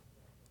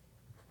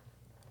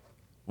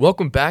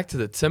Welcome back to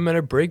the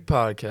 10-Minute Break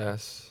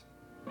Podcast.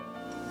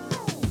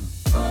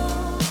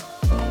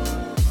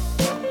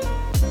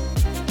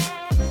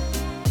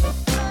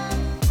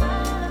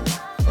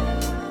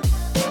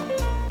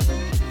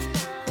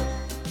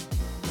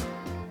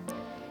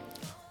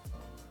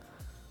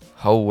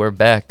 Oh, we're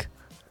back.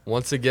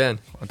 Once again.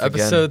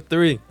 Episode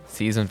 3.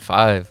 Season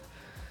 5.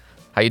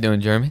 How you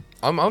doing, Jeremy?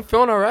 I'm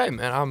feeling all right,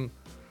 man.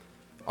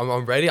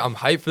 I'm ready. I'm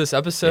hyped for this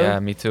episode.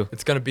 Yeah, me too.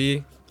 It's going to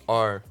be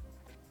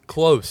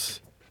close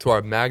to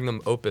our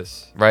magnum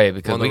opus. Right,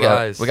 because we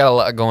got a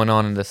lot going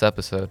on in this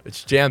episode.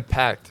 It's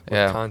jam-packed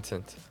with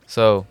content.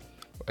 So,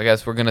 I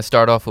guess we're going to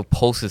start off with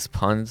Pulse's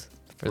puns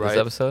for this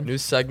episode. New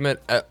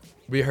segment.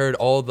 We heard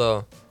all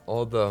the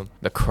cries.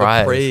 The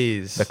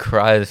praise. The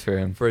cries for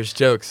him. For his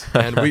jokes.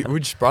 And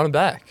we just brought him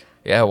back.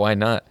 Yeah, why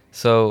not?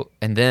 So,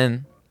 and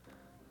then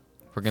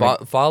we're going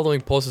to... Following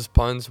Pulse's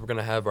puns, we're going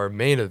to have our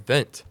main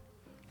event.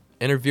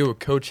 Interview with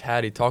Coach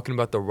Hatty talking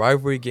about the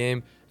rivalry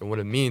game and what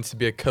it means to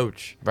be a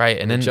coach. Right,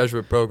 and in then the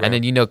Jesuit program. And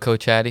then you know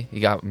Coach Hatty. You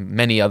got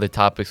many other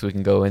topics we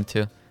can go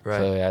into. Right.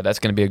 So yeah, that's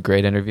gonna be a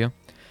great interview.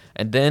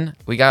 And then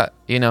we got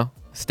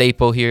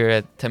staple here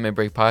at 10-Minute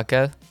Break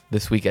Podcast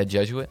this week at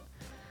Jesuit.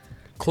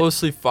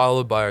 Closely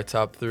followed by our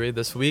top 3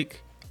 this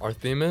week. Our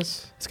theme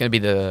is it's gonna be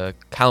the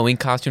Halloween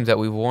costumes that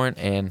we've worn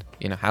and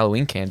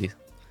Halloween candies.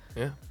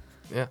 Yeah.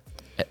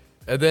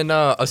 And then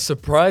a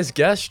surprise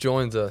guest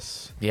joins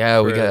us.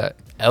 Yeah, we got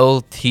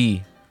LT.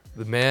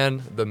 The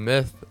man, the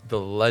myth, the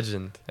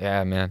legend.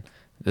 Yeah, man.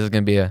 This is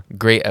going to be a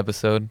great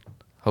episode.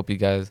 Hope you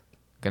guys are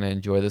going to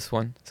enjoy this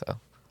one. So,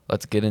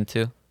 let's get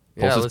into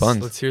Pulse's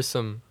puns. Let's hear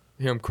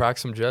him crack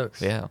some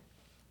jokes. Yeah.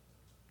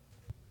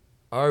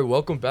 All right,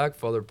 welcome back,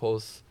 Father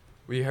Pulse.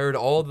 We heard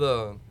all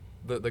the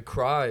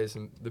cries,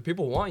 and the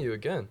people want you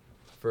again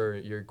for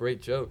your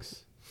great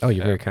jokes. Oh,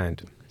 you're very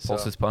kind.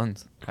 Pulse's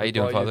puns. How you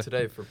doing, Father? You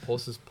today for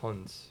Pulse's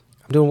puns.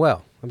 I'm doing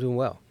well.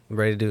 I'm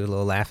ready to do a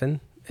little laughing,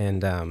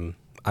 and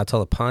I'll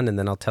tell a pun, and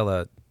then I'll tell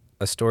a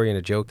story and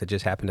a joke that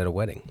just happened at a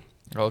wedding.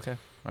 Oh, okay.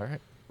 All right.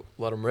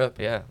 Let them rip.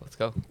 Yeah, let's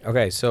go.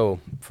 Okay, so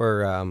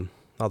for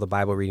all the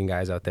Bible reading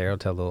guys out there, I'll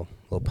tell a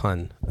little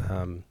pun.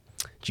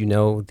 Do you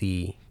know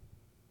the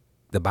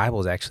Bible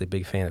is actually a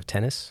big fan of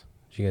tennis?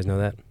 Do you guys know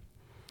that?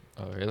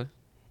 Oh, really?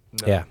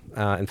 No. Yeah.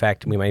 In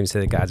fact, we might even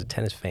say that God's a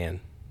tennis fan.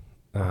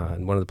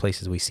 And one of the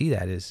places we see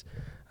that is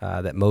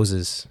that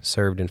Moses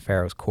served in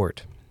Pharaoh's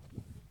court.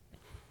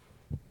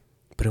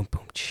 Boom,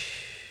 boom,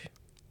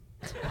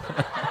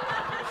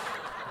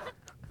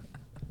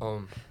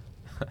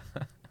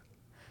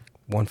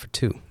 1 for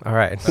 2. All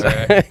right.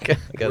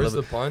 Where's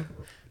the pun?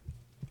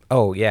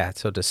 Oh yeah.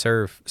 So to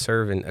serve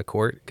in a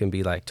court can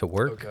be like to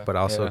work, but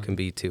also can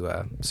be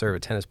to serve a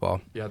tennis ball.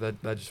 Yeah,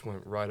 that just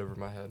went right over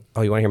my head.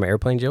 Oh, you want to hear my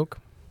airplane joke?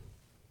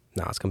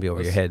 No, it's gonna be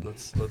over your head.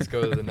 Let's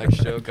go to the next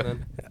joke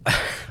then.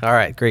 All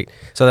right, great.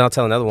 So then I'll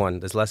tell another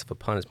one. There's less of a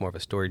pun; it's more of a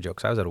story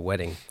joke. So I was at a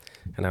wedding,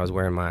 and I was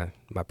wearing my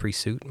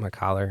priest suit, my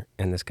collar,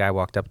 and this guy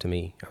walked up to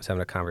me. I was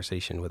having a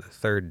conversation with a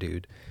third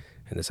dude,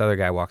 and this other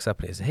guy walks up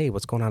and he says, "Hey,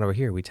 what's going on over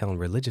here? We telling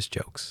religious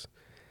jokes?"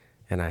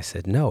 And I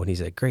said, "No," and he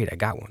said, "Great, I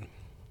got one."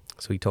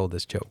 So he told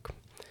this joke.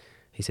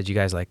 He said, "You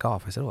guys like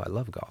golf?" I said, "Oh, I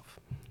love golf."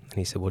 And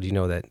he said, "Well, do you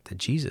know that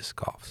Jesus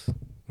golfs?"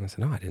 And I said,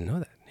 "No, I didn't know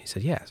that." He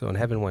said, "Yeah." So in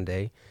heaven one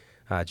day,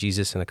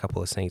 Jesus and a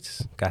couple of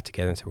saints got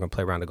together and said, "We're going to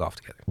play a round of golf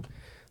together."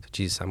 So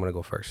Jesus, I'm going to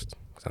go first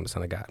because I'm the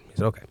son of God. He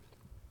said, "Okay."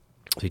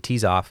 So he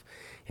tees off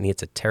and he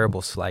hits a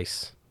terrible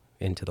slice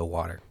into the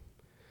water.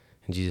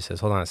 And Jesus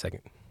says, "Hold on a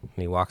second." And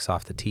he walks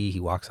off the tee.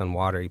 He walks on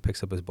water. He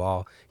picks up his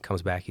ball,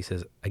 comes back. He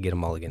says, "I get a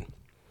mulligan."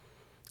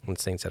 And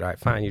the saint said, "All right,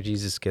 fine. You're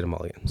Jesus. Get a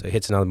mulligan." So he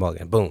hits another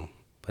mulligan. Boom.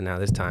 But now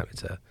this time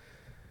it's a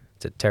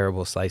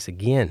terrible slice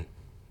again.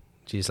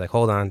 Jesus like,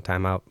 "Hold on.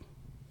 Time out."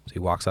 So he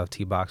walks off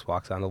tee box,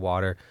 walks on the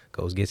water,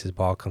 goes, gets his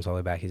ball, comes all the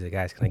way back. He's like,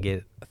 "Guys, can I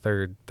get a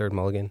third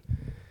mulligan?"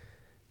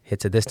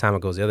 Hits it this time.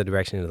 It goes the other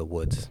direction into the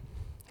woods.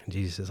 And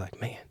Jesus is like,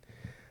 "Man."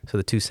 So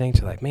the two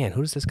saints are like, "Man,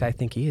 who does this guy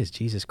think he is?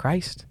 Jesus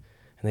Christ?"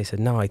 And they said,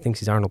 "No, he thinks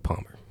he's Arnold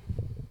Palmer."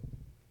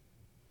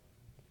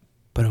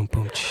 Boom,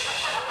 boom.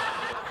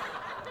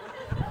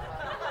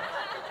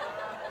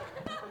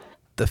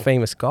 The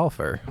famous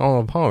golfer,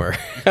 Arnold Palmer.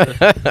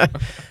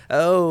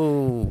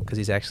 Oh, because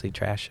he's actually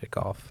trash at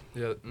golf.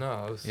 Yeah,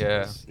 no,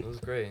 it was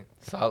great.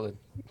 Solid.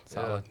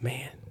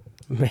 Man.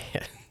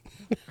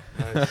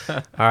 Nice.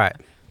 All right.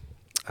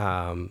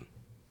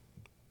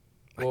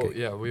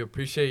 We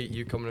appreciate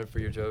you coming in for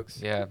your jokes.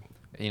 Yeah.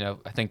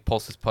 I think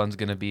Pulse's pun's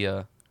going to be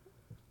a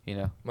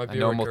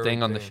normal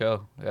thing on the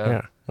show.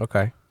 Yeah.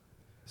 Okay.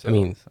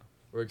 So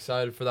we're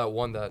excited for that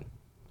one that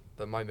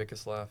might make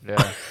us laugh.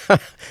 Yeah.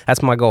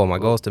 That's my goal. My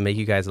goal is to make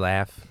you guys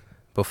laugh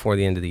before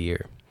the end of the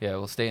year. Yeah,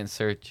 we'll stay in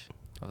search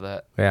of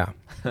that. Yeah.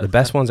 The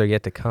best ones are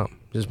yet to come.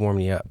 Just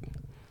warming you up.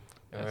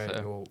 All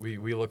right. Well,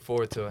 we look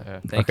forward to it. Yeah.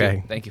 Thank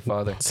you. Thank you,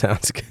 Father.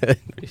 Sounds good.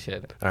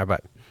 Appreciate it. All right, bye.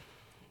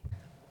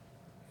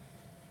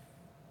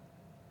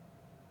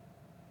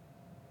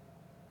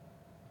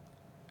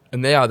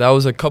 And yeah, that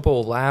was a couple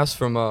of laughs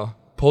from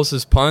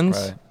Pulse's puns.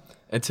 Right.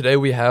 And today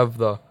we have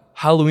the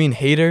Halloween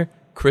hater,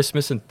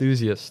 Christmas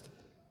enthusiast.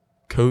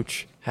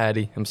 Coach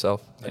Hatty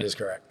himself. That is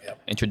correct.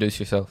 Yep. Introduce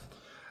yourself.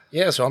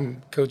 Yeah, so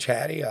I'm Coach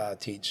Hatty. I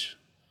teach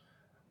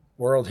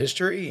world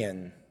history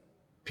and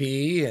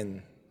PE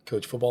and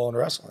coach football and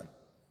wrestling.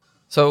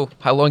 So,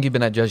 how long you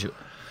been at Jesuit?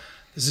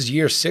 This is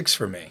year 6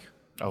 for me.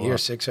 Oh, Year wow.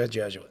 6 at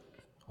Jesuit.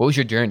 What was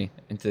your journey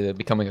into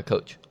becoming a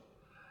coach?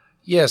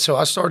 Yeah, so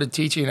I started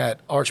teaching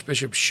at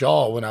Archbishop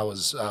Shaw when I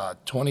was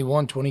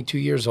 21, 22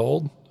 years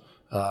old.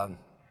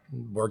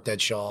 Worked at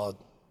Shaw,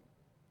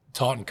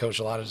 taught and coached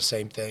a lot of the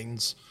same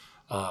things.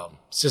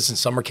 Assistant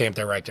summer camp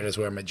director, that's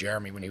where I met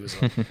Jeremy when he was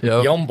a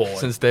Yep. young boy.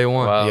 Since day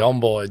one. Wow. Young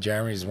boy.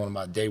 Jeremy's one of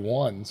my day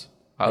ones.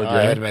 Oh,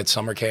 I had him at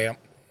summer camp.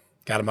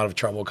 Got him out of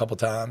trouble a couple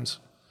times.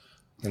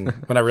 And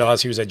when I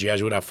realized he was at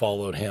Jesuit, I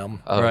followed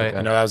him. Oh, Right. okay.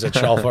 I know I was at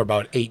Shaw for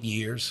about 8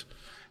 years.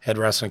 Head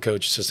wrestling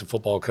coach, assistant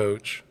football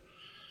coach.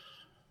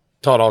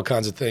 Taught all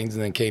kinds of things,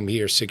 and then came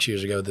here 6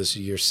 years ago. This is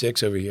year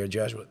 6 over here at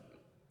Jesuit.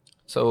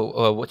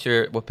 So,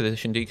 what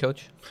position do you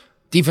coach?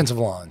 Defensive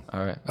line.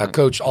 All right. I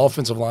coached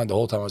offensive line the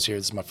whole time I was here.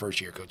 This is my first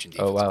year coaching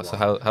defensive Oh wow. line. So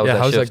how's Yeah, that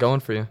how's that shift? going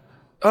for you?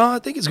 I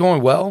think it's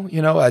going well.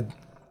 You know,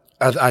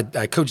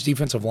 I coached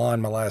defensive line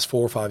my last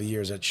 4 or 5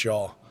 years at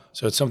Shaw.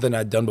 So it's something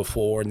I'd done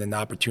before, and then the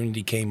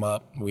opportunity came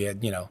up. We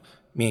had, me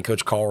and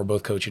Coach Carl were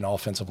both coaching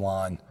offensive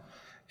line,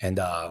 and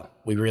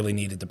we really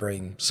needed to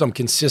bring some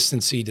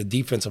consistency to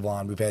defensive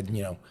line. We've had,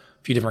 a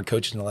few different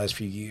coaches in the last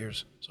few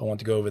years. So I wanted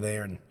to go over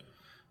there and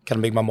kind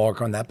of make my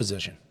mark on that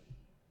position.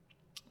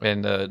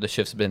 And the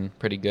shift's been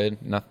pretty good.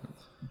 Nothing,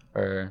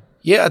 or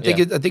Yeah, I think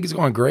it's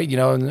going great.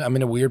 And I'm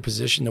in a weird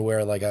position to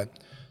where the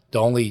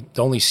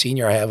only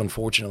senior I have,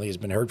 unfortunately, has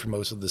been hurt for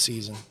most of the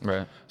season.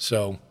 right.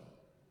 So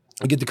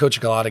I get to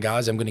coach a lot of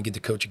guys. I'm going to get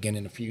to coach again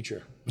in the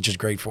future, which is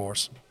great for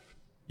us.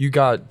 You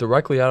got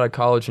directly out of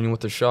college and you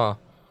went to Shaw.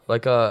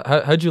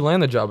 How'd you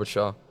land the job at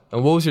Shaw?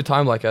 And what was your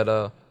time like at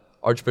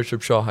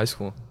Archbishop Shaw High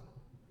School?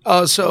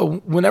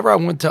 So whenever I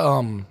went to,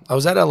 I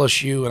was at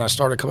LSU and I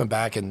started coming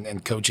back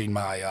and coaching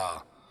my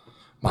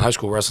high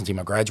school wrestling team.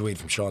 I graduated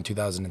from Shaw in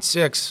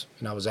 2006,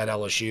 and I was at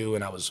LSU,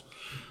 and I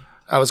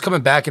was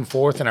coming back and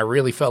forth, and I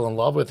really fell in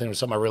love with it. It was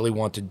something I really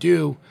wanted to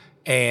do.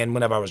 And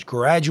whenever I was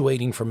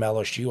graduating from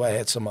LSU, I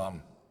had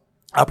some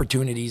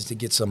opportunities to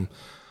get some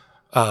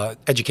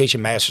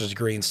education, master's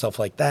degree, and stuff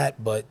like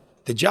that. But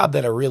the job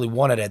that I really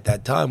wanted at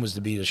that time was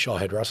to be the Shaw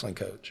head wrestling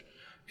coach,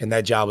 and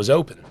that job was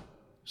open,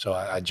 so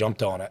I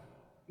jumped on it.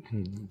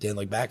 Didn't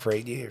look back for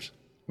 8 years.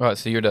 Right.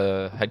 So you're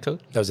the head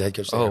coach? I was the head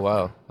coach there. Oh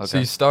wow. Okay. So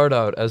you start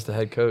out as the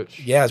head coach.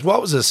 Yeah, I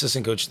was the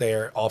assistant coach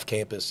there off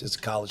campus as a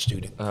college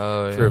student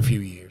Oh, for a few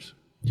years.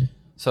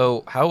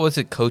 So how was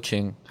it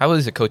coaching? How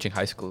was it coaching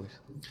high schoolers?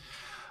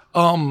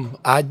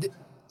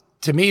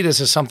 To me, this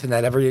is something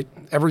that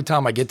every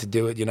time I get to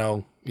do it,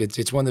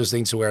 it's one of those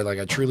things where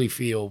I truly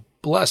feel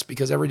blessed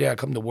because every day I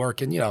come to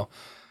work and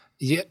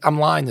I'm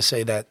lying to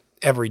say that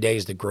every day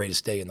is the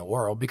greatest day in the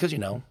world because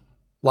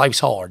life's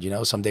hard.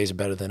 Some days are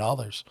better than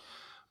others,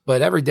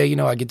 but every day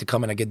I get to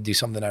come and I get to do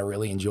something I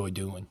really enjoy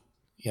doing.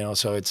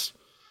 So it's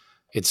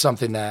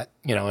something that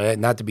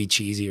not to be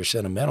cheesy or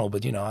sentimental,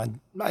 but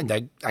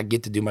I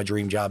get to do my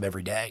dream job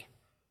every day,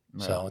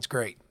 so it's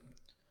great.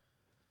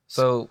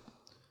 So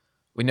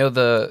we know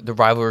the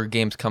rivalry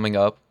game's coming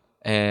up,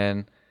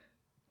 and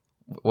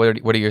what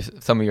are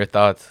some of your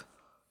thoughts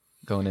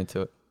going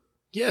into it?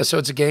 Yeah, so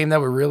it's a game that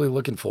we're really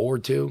looking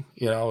forward to.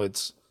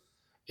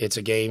 It's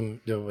a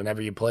game.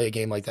 Whenever you play a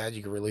game like that,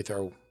 you can really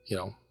throw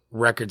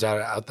records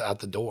out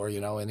the door.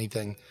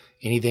 Anything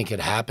could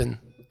happen,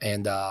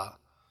 and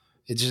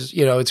it's just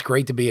it's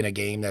great to be in a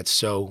game that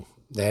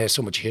has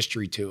so much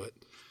history to it.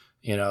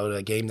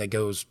 A game that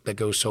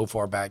goes so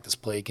far back, that's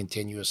played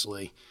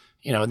continuously.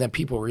 And that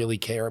people really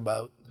care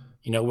about.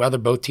 Whether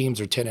both teams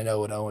are 10-0 and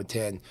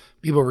 0-10,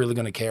 people are really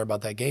going to care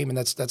about that game, and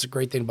that's a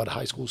great thing about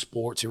high school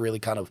sports. It really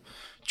kind of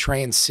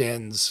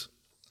transcends.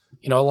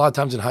 A lot of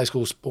times in high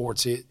school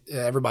sports,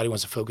 everybody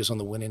wants to focus on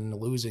the winning and the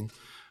losing,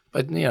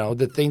 but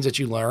the things that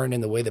you learn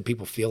and the way that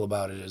people feel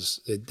about it is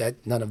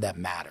that none of that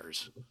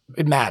matters.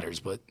 It matters,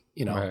 but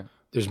Right.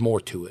 there's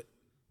more to it.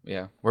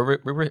 Yeah, we're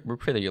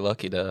pretty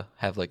lucky to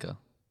have a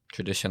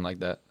tradition like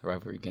that, a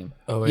rivalry game.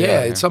 Oh Yeah, yeah.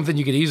 it's something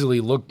you could easily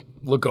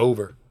look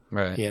over.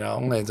 Right.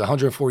 And it's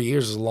 104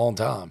 years is a long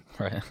time.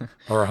 Right.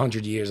 Or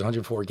 100 years,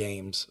 104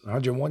 games,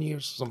 101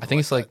 years. Something I think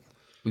it's that.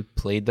 we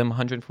played them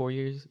 104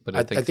 years, but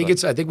I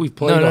think we've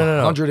played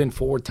No.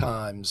 104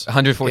 times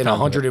 104 in times,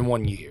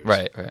 101 years.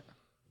 right.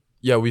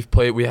 Yeah, we have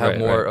Right,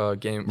 more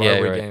right.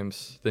 rivalry right.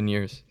 games than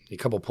years. A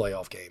couple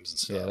playoff games and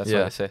stuff. Yeah, that's Yeah.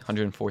 what I say.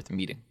 104th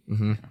meeting.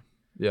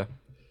 Yeah.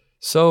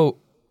 So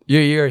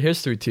you're a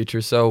history teacher.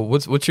 So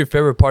what's your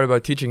favorite part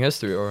about teaching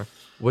history, or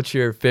what's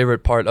your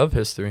favorite part of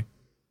history?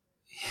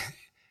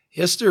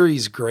 History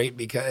is great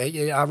because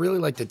I really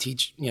like to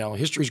teach.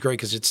 History is great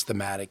because it's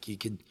thematic. You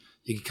could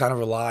kind of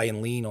rely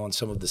and lean on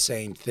some of the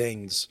same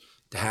things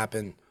to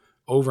happen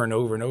over and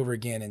over and over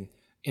again, and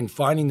in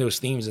finding those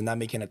themes and not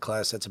making a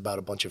class that's about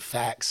a bunch of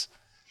facts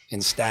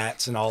and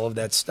stats and all of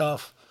that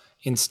stuff.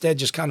 Instead,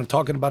 just kind of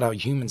talking about how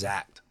humans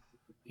act.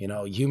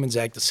 Humans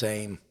act the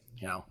same.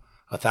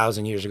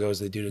 1,000 years ago as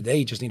they do today.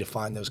 You just need to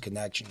find those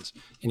connections.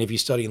 And if you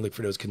study and look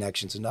for those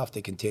connections enough,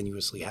 they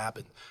continuously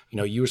happen. You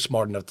know, you were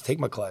smart enough to take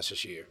my class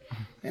this year.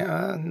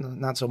 Yeah,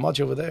 not so much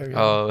over there. You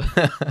know?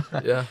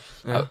 Oh, Yeah.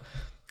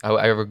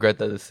 I regret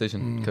that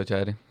decision, Coach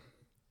Hatty.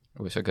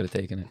 I wish I could have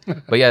taken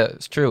it. But yeah,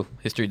 it's true.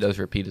 History does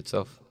repeat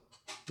itself.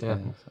 Yeah.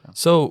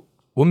 So,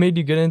 what made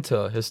you get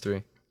into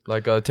history?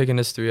 Like taking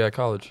history at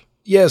college?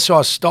 Yeah, so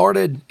I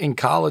started in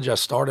college.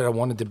 I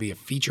wanted to be a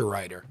feature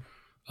writer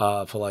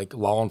for like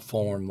long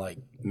form like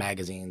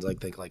magazines, like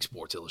think like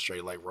Sports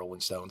Illustrated, like Rolling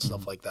Stone,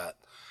 stuff like that.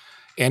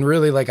 And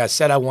really, like I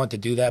said, I wanted to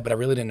do that, but I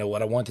really didn't know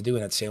what I wanted to do,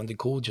 and it sounded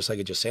cool, just like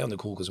it just sounded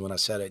cool. Because when I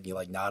said it, you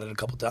like nodded a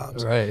couple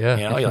times, Right, yeah.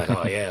 You know, you're like,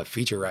 oh yeah,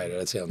 feature writer.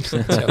 That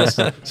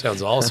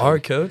sounds awesome.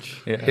 Art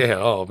coach? Yeah.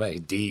 Oh man,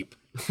 deep.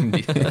 You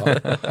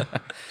know?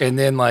 And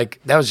then like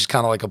that was just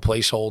kind of like a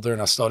placeholder,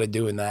 and I started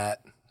doing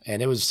that,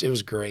 and it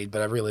was great,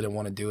 but I really didn't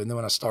want to do it. And then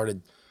when I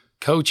started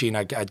coaching,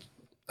 I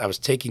was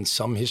taking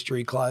some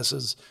history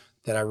classes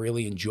that I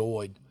really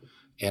enjoyed.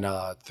 And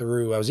I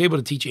was able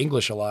to teach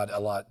English a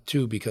lot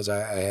too, because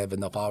I have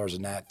enough hours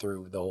in that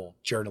through the whole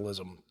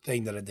journalism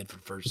thing that I did for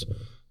the first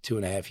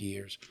 2.5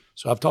 years.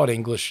 So I've taught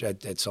English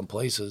at some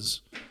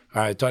places.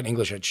 I taught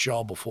English at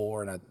Shaw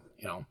before, and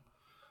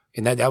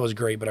and that was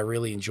great. But I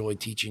really enjoyed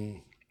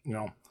teaching. You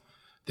know,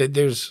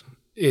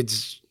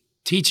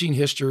 teaching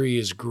history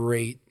is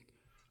great.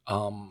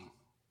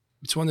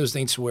 It's one of those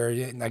things where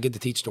I get to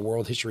teach the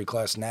world history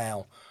class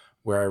now,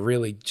 where I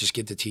really just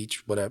get to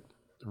teach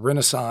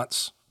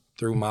Renaissance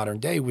through modern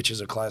day, which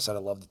is a class that I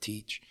love to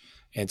teach.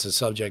 And it's a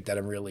subject that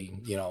I'm really,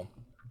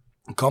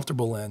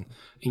 comfortable in.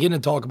 And getting to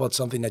talk about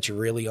something that you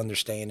really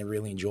understand and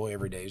really enjoy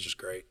every day is just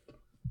great.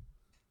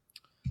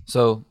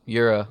 So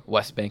you're a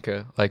West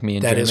Banker like me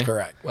and That Jeremy? is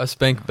correct. West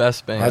Bank,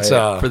 best bank. That's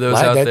for those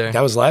out there.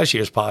 That was last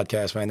year's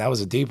podcast, man. That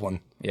was a deep one.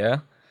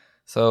 Yeah.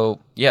 So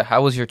yeah,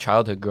 how was your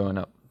childhood growing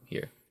up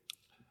here?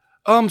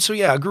 So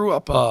yeah, I grew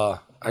up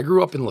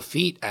in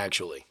Lafitte,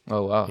 actually.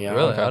 Oh wow. You know?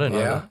 Really? I didn't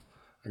know that.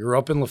 I grew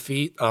up in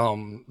Lafitte. I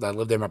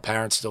lived there. My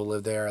parents still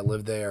live there. I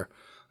lived there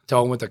until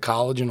I went to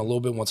college, and a little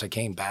bit once I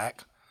came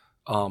back.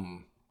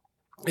 And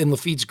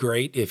Lafitte's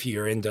great if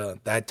you're into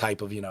that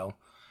type of,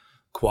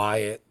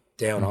 quiet,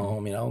 down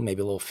home,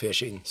 maybe a little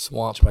fishing.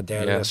 Swamp. My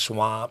dad had a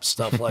swamp,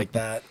 stuff like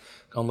that.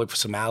 Go look for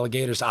some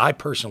alligators. I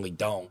personally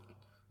don't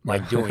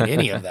like doing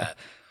any of that.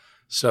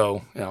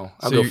 So,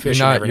 I'll go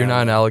fishing. You're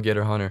not an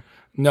alligator hunter.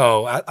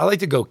 No, I like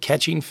to go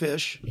catching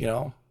fish,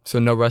 So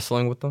no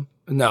wrestling with them?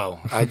 No,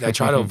 I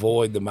try to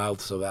avoid the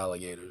mouths of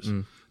alligators.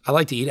 I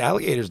like to eat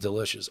alligators.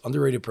 Delicious,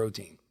 underrated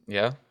protein.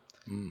 Yeah.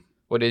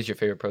 What is your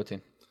favorite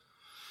protein?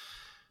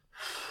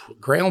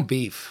 Ground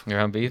beef.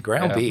 Ground beef.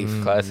 Ground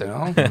beef. Classic.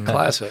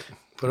 Classic.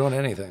 Put it on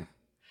anything.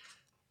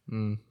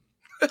 I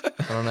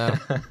don't know.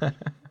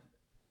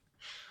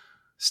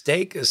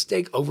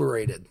 Steak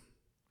overrated.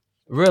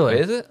 Really?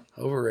 Is it?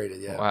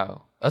 Overrated. Yeah.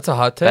 Wow. That's a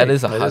hot take. That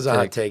is a It hot is a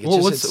hot take. It's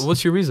Well, just,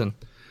 what's your reason?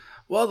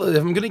 well,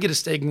 if I'm gonna get a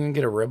steak, I'm gonna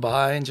get a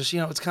ribeye, and just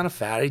it's kind of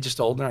fatty. Just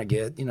the older I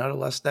get, the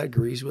less that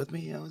agrees with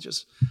me.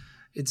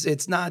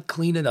 It's not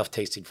clean enough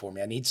tasting for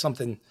me. I need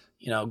something,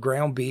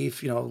 ground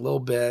beef, a little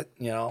bit,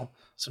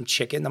 some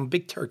chicken. I'm a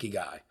big turkey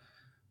guy.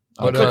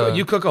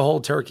 You cook a whole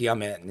turkey,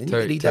 I'm in. And you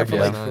can eat that for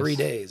like 3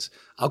 days.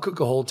 I'll cook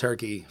a whole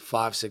turkey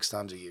 5-6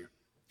 times a year.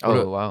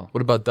 Oh wow.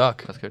 What about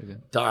duck? That's pretty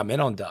good. I'm in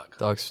on duck.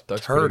 Duck's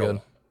pretty Turtle.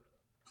 good.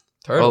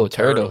 Turtle? Oh,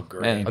 turtle.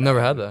 great. Man, I've never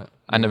had that.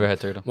 I never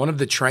had turtle. One of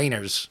the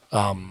trainers,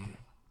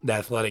 the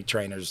athletic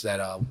trainers,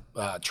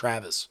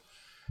 Travis,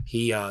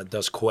 he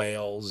does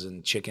quails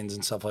and chickens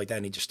and stuff like that.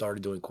 And he just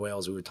started doing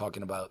quails. We were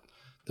talking about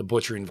the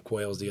butchering of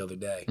quails the other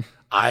day.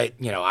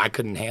 I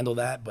couldn't handle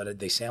that, but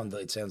it sounds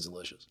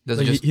delicious.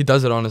 He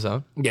does it on his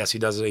own? Yes, he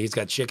does it. He's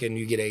got chicken.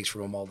 You get eggs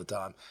from him all the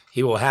time.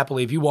 He will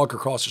happily, if you walk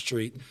across the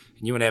street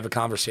and you want to have a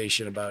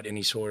conversation about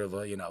any sort of,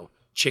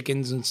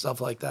 chickens and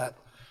stuff like that,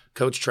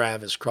 Coach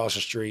Travis across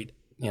the street,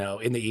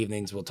 in the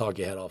evenings, we'll talk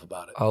your head off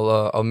about it.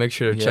 I'll make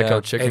sure to check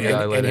out Chicken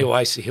Guy later.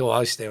 And he'll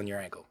always stay on your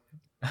ankle.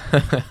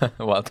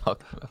 While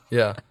talking about.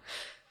 Yeah.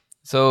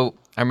 So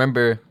I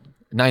remember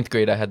 9th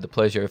grade, I had the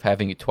pleasure of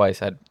having you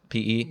twice. I had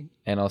PE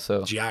and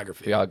also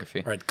Geography.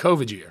 Right,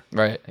 COVID year.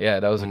 Right.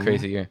 Yeah, that was a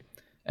crazy year.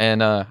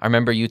 And I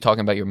remember you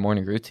talking about your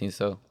morning routine.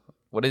 So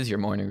what is your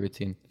morning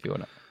routine, if you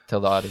want to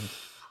tell the audience?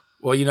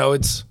 Well,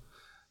 it's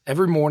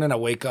every morning I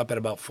wake up at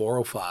about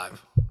 4:05.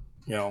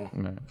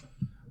 Right.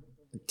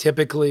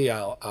 Typically,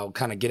 I'll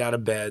kind of get out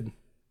of bed.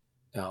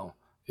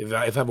 If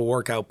I have a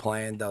workout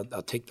planned,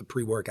 I'll take the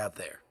pre-workout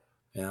there.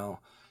 I'll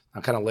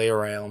kind of lay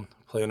around,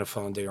 play on the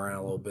phone, dig around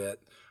a little bit.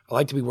 I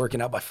like to be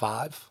working out by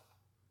 5.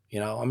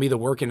 I'm either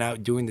working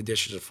out, doing the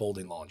dishes, or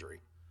folding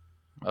laundry.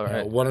 All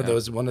right. One of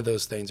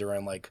those things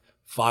around like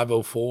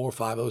 5:04,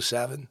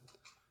 5:07,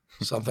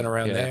 something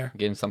around there.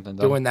 Getting something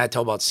done. Doing that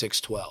till about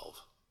 6:12.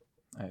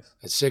 Nice.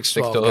 At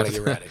 6:12, gotta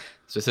get ready.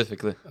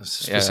 Specifically,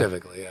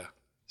 yeah.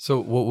 So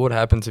what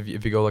happens if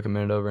you go like a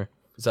minute over?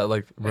 Is that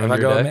like ruin If I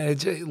your go, day?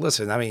 man,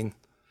 listen,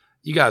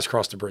 you guys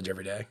cross the bridge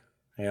every day,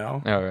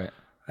 All right.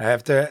 I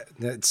have to,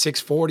 at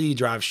 6:40, you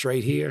drive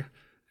straight here,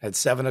 At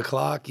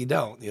 7:00, you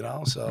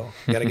don't, so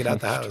you got to get out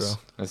the house.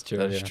 That's true.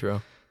 That is yeah.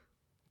 true.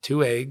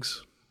 2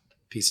 eggs,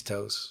 piece of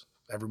toast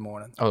every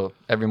morning. Oh,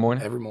 every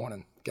morning? Every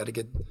morning. Got to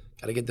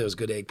get those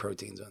good egg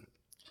proteins in.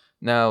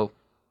 Now,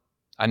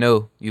 I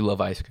know you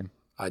love ice cream.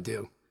 I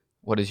do.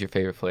 What is your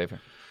favorite flavor?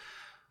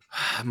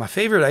 My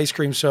favorite ice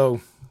cream,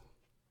 so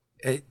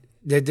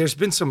there's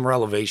been some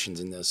revelations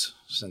in this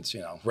since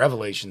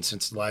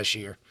last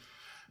year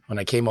when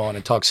I came on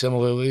and talked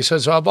similarly. So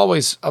I've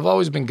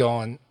always been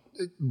going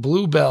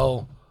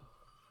Bluebell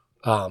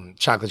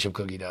chocolate chip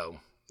cookie dough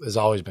has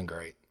always been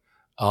great.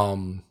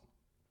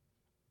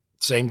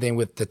 Same thing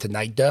with the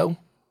Tonight Dough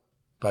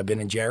by Ben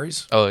and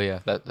Jerry's. Oh yeah,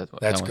 that's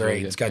That's great.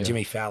 Really It's got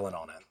Jimmy Fallon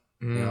on it.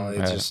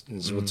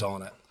 It's what's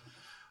on it.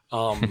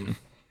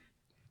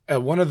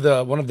 One of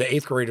the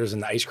 8th graders in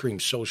the ice cream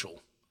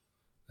social,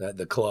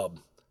 the club,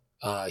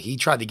 he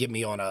tried to get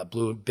me on a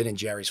blue Ben and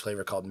Jerry's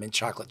flavor called Mint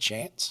Chocolate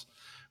Chance,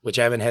 which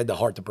I haven't had the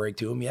heart to break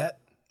to him yet.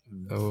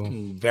 Oh.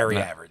 Very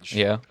average.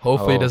 Yeah.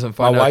 Hopefully, he doesn't My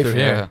find out wife, through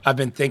here. I've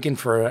been thinking I'm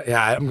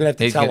gonna have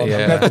to He's tell gonna- him. yeah.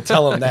 I'm gonna have to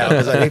tell him now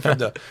because I hate for him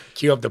to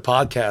cue up the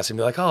podcast and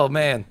be like, "Oh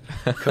man,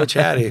 Coach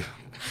Hatty,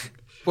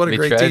 what a Be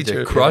great tragic.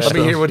 teacher." Crushed Let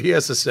me him. hear what he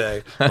has to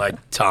say. Like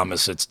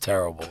Thomas, it's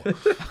terrible.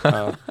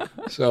 But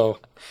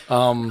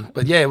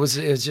yeah,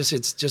 it's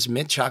just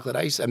mint chocolate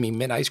ice. I mean,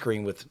 mint ice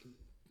cream with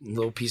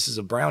little pieces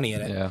of brownie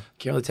in it. Yeah.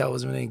 Can't really tell it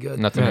wasn't any good.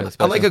 Nothing really I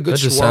special. like a good That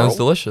just swirl. sounds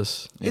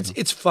delicious.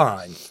 It's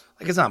fine.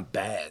 Like it's not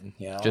bad.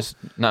 Just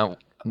not.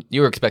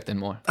 You were expecting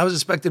more. I was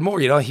expecting more.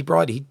 He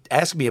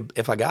asked me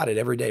if I got it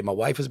every day. My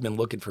wife has been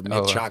looking for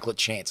Mint Chocolate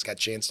Chance. Got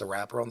Chance the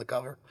Rapper on the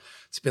cover.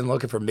 It's been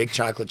looking for Mint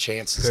Chocolate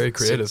Chance Very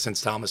creative. since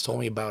Thomas told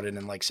me about it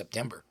in like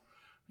September.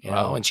 You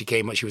Wow. know, and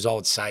she was all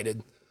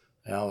excited.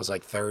 It was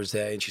like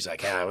Thursday, and she's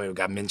like, "Yeah, we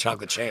got Mint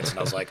Chocolate Chance," and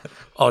I was like,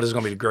 "Oh, this is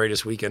gonna be the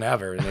greatest weekend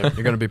ever." And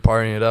You're gonna be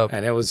partying it up.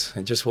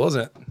 it just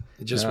wasn't.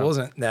 It just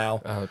wasn't.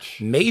 Now, Ouch.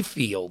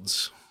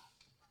 Mayfield's,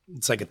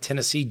 it's like a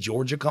Tennessee,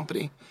 Georgia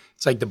company.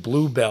 It's like the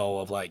Bluebell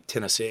of like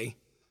Tennessee.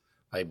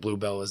 Like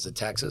Bluebell is the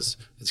Texas.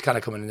 It's kind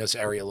of coming in this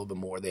area a little bit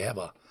more. They have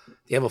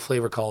a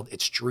flavor called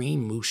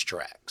Extreme Moose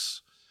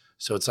Tracks.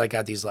 So it's like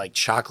got these like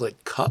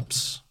chocolate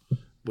cups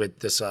with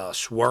this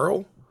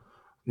swirl.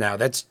 Now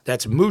that's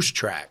Moose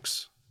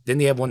Tracks. Then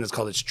they have one that's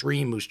called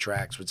Extreme Moose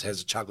Tracks, which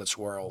has a chocolate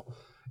swirl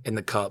in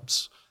the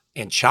cups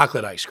and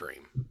chocolate ice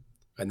cream.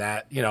 And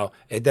that,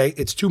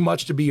 it's too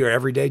much to be your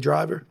everyday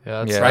driver.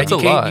 Yeah, Yeah. that's a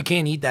you lot.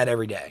 can't eat that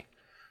every day.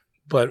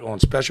 But on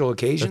special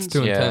occasions, That's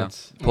too Yeah.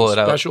 intense. Pull it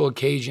out. special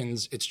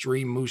occasions,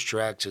 Extreme Moose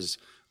Tracks is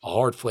a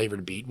hard flavor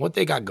to beat. What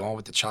they got going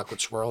with the chocolate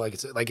swirl,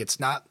 it's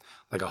not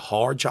like a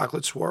hard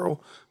chocolate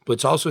swirl, but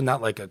it's also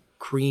not like a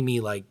creamy,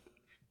 like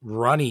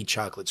runny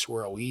chocolate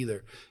swirl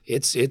either.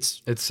 It's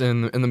It's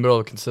in the middle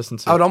of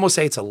consistency. I would almost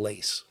say it's a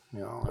lace.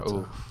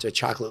 It's a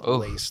chocolate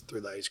lace through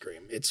the ice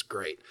cream. It's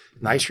great.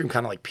 And the ice cream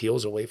kind of like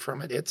peels away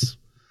from it.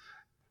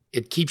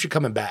 It keeps you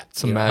coming back.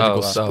 Some magical Oh,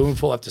 wow. stuff.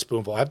 Spoonful after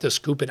spoonful. I have to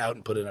scoop it out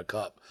and put it in a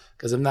cup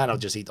because if not, I'll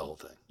just eat the whole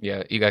thing.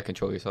 Yeah, you gotta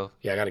control yourself.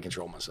 Yeah, I got to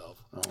control myself.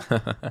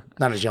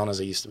 Not as young as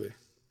I used to be.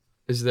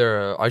 Is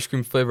there an ice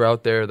cream flavor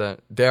out there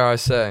that, dare I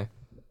say,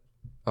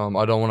 I don't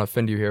want to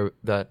offend you here,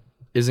 that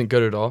isn't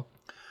good at all?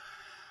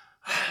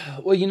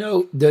 Well,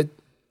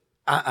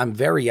 I'm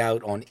very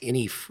out on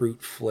any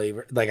fruit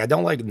flavor. Like I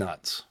don't like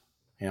nuts.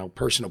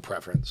 Personal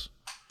preference.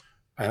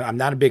 I'm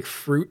not a big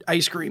fruit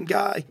ice cream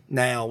guy.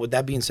 Now, with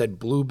that being said,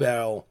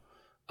 Bluebell,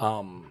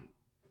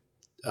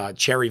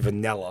 cherry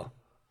vanilla.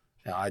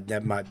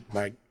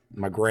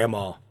 My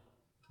grandma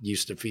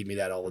used to feed me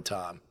that all the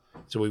time.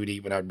 So we would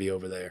eat when I'd be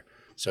over there.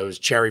 So it was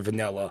cherry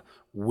vanilla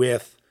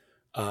with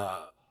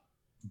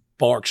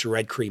Barks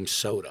red cream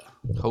soda,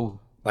 Oh,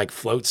 like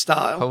float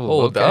style.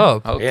 Hold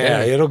up. Okay.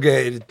 Yeah, it'll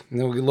get a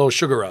little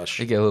sugar rush.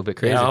 You get a little bit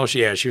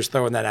crazy. She was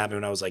throwing that at me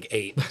when I was like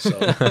 8. So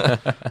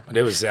but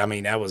it was,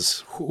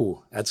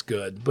 that's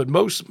good. But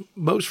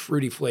most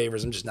fruity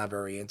flavors, I'm just not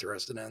very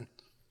interested in.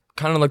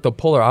 Kind of like the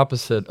polar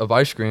opposite of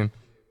ice cream.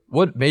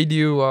 What made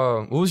you?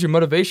 What was your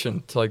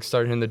motivation to like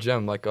start hitting the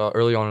gym like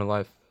early on in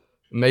life?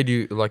 Made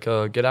you like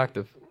get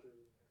active?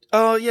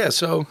 Oh yeah,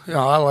 so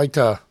I like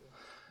to.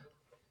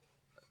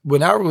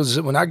 When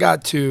I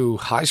got to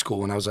high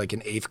school, when I was like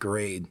in 8th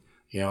grade,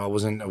 I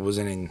wasn't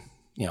in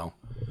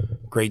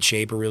great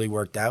shape or really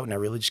worked out, and I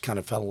really just kind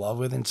of fell in love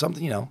with it. And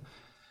something,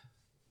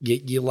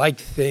 you like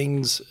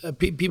things.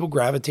 People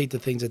gravitate to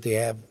things that they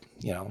have,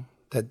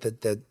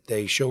 that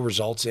they show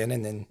results in,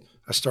 and then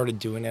I started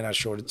doing it. I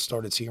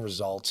started seeing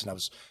results, and I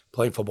was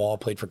playing football.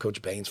 Played for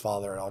Coach Bain's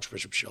father at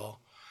Archbishop Shaw,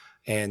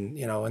 and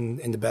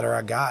and the better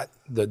I got,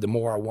 the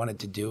more I wanted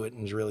to do it, and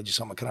it was really just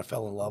something I kind of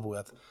fell in love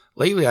with.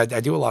 Lately, I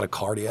do a lot of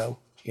cardio.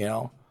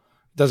 It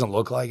doesn't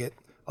look like it.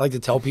 I like to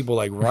tell people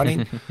like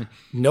running.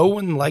 No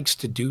one likes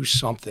to do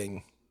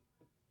something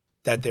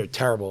that they're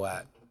terrible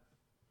at,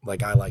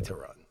 like I like to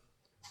run.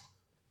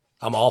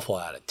 I'm awful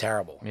at it,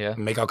 terrible. Yeah. I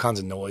make all kinds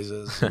of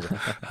noises.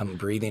 I'm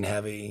breathing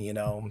heavy,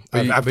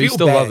 But you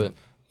still bad. love it.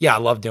 Yeah, I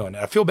love doing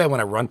it. I feel bad when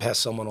I run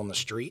past someone on the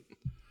street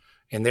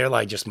and they're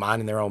like just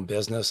minding their own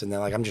business, and they're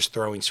like, I'm just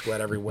throwing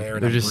sweat everywhere,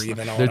 and I'm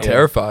breathing all They're day.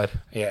 terrified.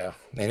 Yeah,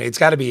 and it's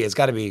got to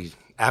be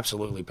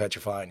absolutely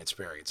petrifying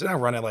experience. And I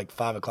run at like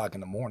 5 o'clock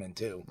in the morning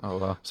too. Oh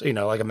wow. So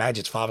like imagine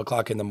it's 5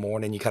 o'clock in the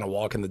morning, you kind of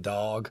walking the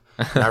dog,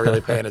 not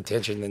really paying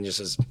attention, and just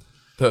as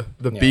The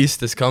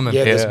beast is coming.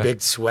 this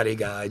big sweaty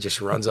guy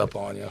just runs up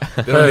on you.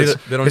 They don't need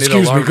an Excuse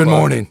me, alarm good clock.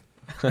 morning.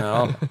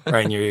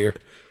 Right in your ear.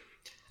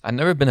 I've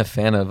never been a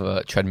fan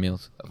of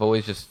treadmills. I've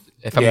always just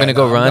if I'm gonna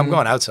go run, I'm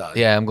going outside.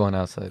 Yeah, I'm going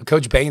outside.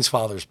 Coach Bain's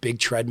father's big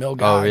treadmill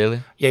guy. Oh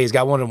really? Yeah, he's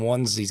got one of the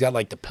ones. He's got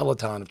like the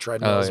Peloton of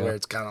treadmills yeah. where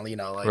it's kind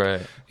of like,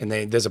 Right. and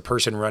there's a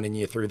person running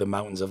you through the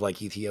mountains of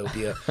like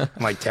Ethiopia, and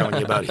like telling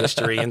you about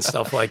history and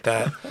stuff like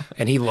that.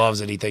 And he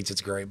loves it. He thinks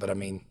it's great. But I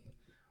mean,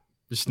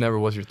 Just never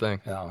was your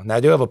thing. and I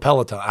do have a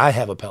Peloton. I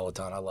have a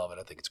Peloton. I love it.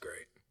 I think it's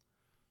great.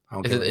 I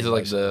don't Is care it what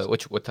like anybody the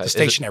says. what type? The Is it-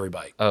 stationary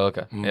bike? Oh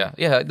okay.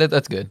 Yeah.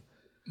 That's good.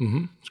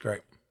 It's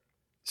great.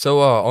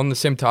 So on the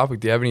same topic,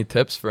 do you have any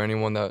tips for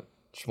anyone that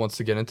just wants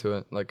to get into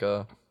it? Like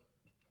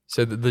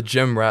say the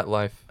gym rat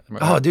life.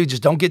 Oh, dude,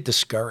 just don't get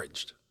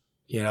discouraged.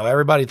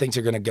 Everybody thinks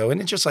they're going to go,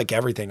 and it's just like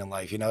everything in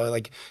life.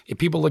 Like if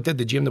people looked at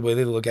the gym the way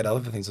they look at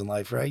other things in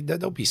life, right?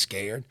 Don't be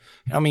scared.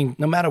 I mean,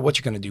 no matter what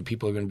you're going to do,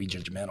 people are going to be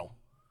judgmental.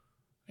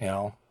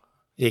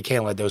 You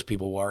can't let those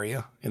people worry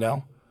you.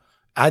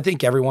 I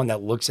think everyone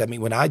that looks at me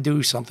when I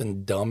do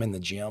something dumb in the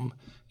gym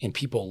and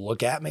people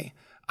look at me,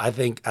 I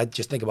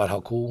just think about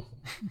how cool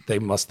they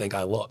must think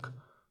I look.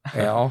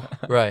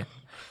 Right.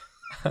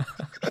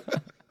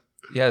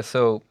 Yeah.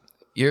 So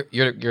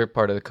you're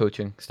part of the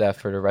coaching staff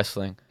for the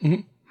wrestling.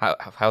 Mm-hmm.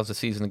 How's the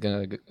season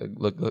gonna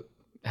look?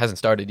 Hasn't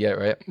started yet,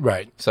 right?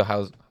 Right. So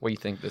what do you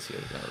think this year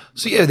is gonna look?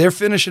 So yeah, they're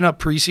finishing up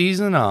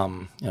preseason.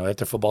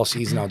 After football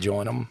season, I'll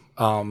join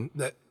them.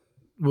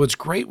 What's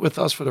great with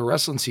us for the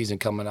wrestling season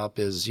coming up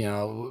is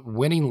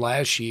winning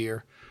last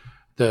year.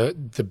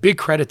 The big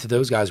credit to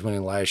those guys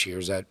winning last year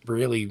is that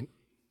really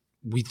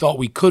we thought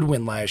we could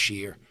win last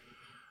year,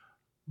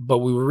 but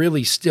we were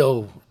really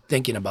still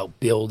thinking about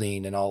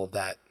building and all of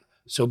that.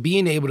 So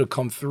being able to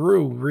come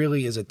through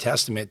really is a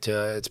testament to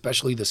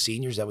especially the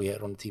seniors that we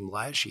had on the team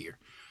last year.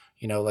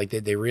 Like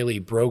they really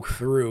broke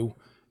through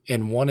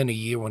and won in a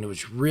year when it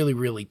was really,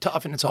 really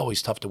tough. And it's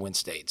always tough to win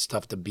state. It's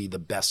tough to be the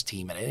best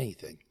team at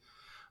anything.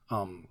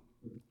 And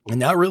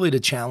now really the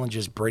challenge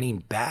is bringing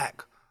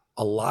back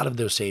a lot of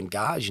those same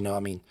guys.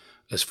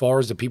 As far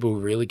as the people who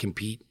really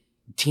compete,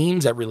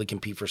 teams that really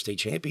compete for state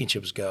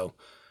championships go,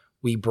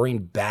 we bring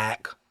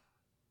back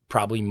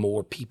probably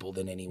more people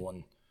than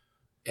anyone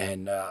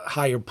and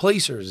higher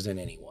placers than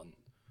anyone.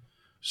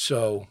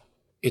 So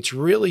it's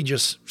really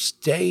just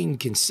staying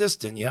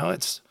consistent.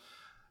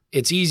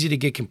 It's easy to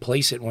get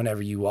complacent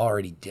whenever you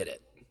already did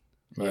it,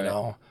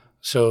 Right.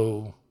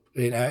 So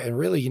and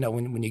really,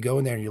 when you go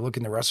in there and you look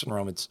in the wrestling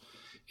room,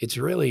 it's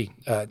really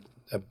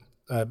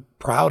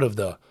proud of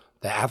the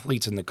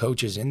athletes and the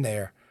coaches in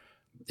there.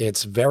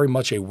 It's very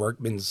much a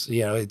workman's.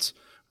 It's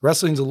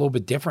wrestling's a little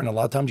bit different. A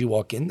lot of times you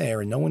walk in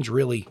there and no one's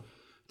really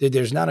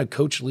there's not a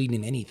coach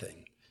leading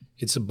anything.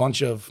 It's a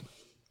bunch of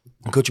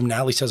Coach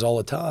Manali says all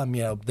the time.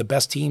 The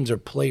best teams are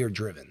player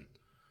driven.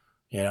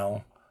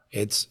 You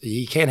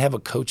can't have a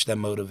coach that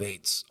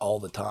motivates all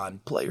the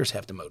time. Players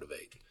have to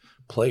motivate.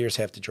 Players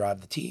have to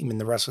drive the team, and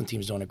the wrestling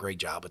team's doing a great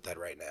job with that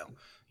right now.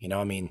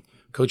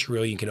 Coach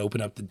Aurelian can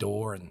open up the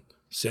door and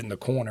sit in the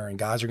corner, and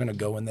guys are going to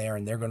go in there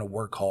and they're going to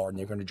work hard and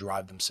they're going to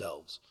drive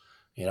themselves.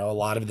 A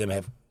lot of them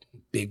have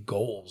big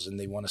goals and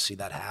they want to see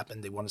that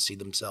happen. They want to see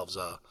themselves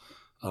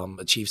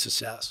achieve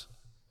success.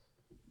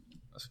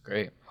 That's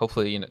great.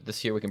 Hopefully,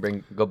 this year we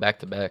can go back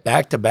to back.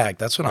 Back to back.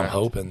 That's what I'm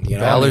hoping.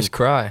 Valor's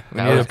cry.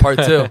 We need a part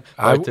two.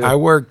 I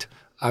worked.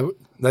 I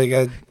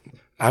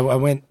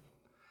went.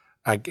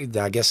 I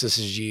guess this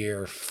is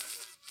year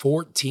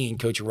 14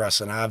 coaching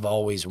wrestling. I've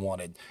always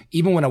wanted,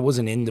 even when I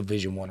wasn't in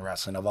Division I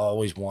wrestling, I've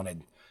always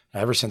wanted.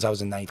 Ever since I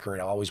was in ninth grade,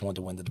 I always wanted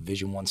to win the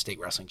Division I state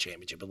wrestling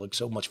championship. It looked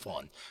so much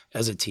fun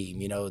as a team.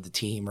 The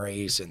team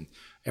race and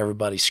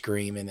everybody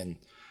screaming, and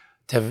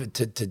to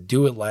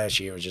do it last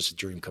year was just a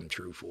dream come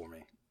true for me.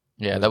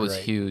 Yeah, that was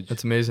great. huge.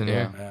 That's amazing.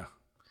 Yeah. Yeah.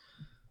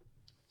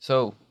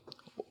 So,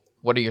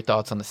 what are your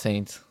thoughts on the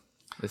Saints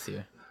this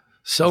year?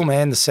 So,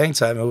 man, the Saints,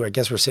 I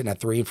guess we're sitting at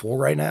 3-4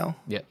 right now.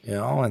 Yeah.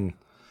 And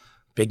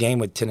big game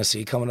with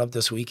Tennessee coming up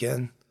this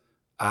weekend.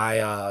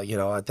 I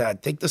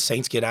think the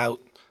Saints get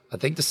out. I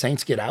think the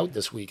Saints get out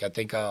this week. I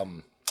think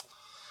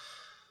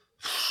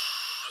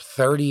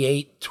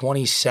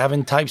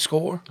 38-27 type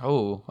score.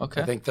 Oh,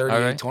 okay. I think All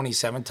right.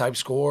 38-27 type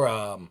score.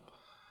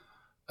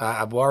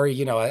 I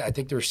worry, I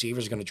think the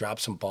receiver's going to drop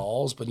some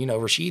balls, but,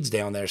 Rashid's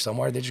down there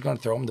somewhere. They're just going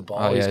to throw him the ball.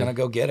 Oh, He's yeah. going to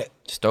go get it.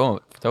 Just throw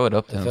it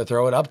up to him.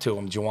 Throw it up to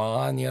him.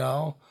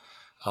 Juwan,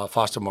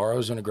 Foster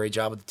Morrow's doing a great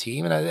job with the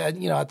team. And,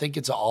 I think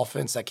it's an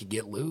offense that could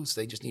get loose.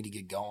 They just need to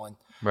get going.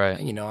 Right.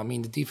 And,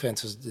 the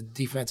defense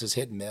is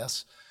hit and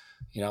miss.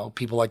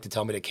 People like to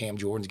tell me that Cam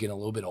Jordan's getting a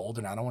little bit older,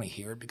 and I don't want to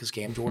hear it because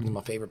Cam Jordan's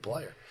my favorite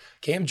player.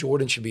 Cam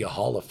Jordan should be a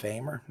Hall of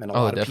Famer, and a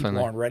lot of definitely.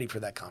 people aren't ready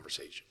for that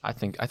conversation. I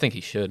think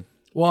he should.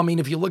 Well,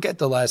 if you look at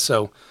the last,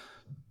 so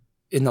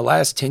in the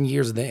last 10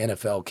 years of the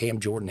NFL, Cam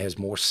Jordan has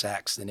more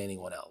sacks than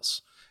anyone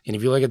else. And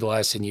if you look at the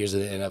last 10 years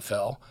of the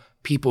NFL,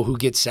 people who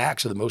get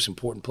sacks are the most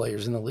important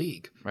players in the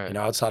league. Right. You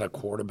know, outside of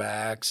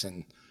quarterbacks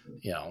and,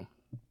 you know,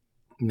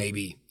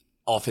 maybe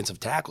offensive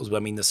tackles. But I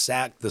mean, the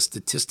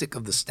statistic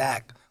of the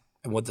sack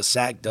and what the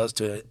sack does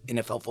to an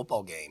NFL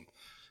football game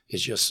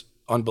is just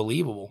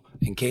unbelievable.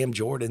 And Cam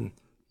Jordan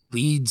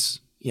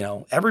leads, you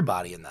know,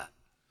 everybody in that.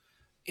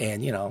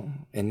 And, you know,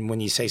 and when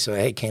you say so,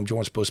 hey, Cam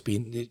Jordan's supposed to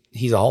be,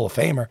 he's a Hall of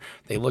Famer,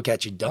 they look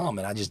at you dumb.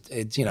 And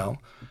it's, you know,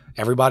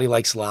 everybody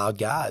likes loud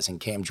guys. And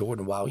Cam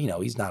Jordan, while, you know,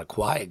 he's not a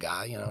quiet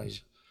guy, you know,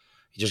 he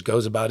just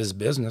goes about his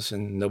business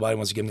and nobody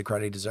wants to give him the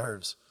credit he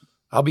deserves.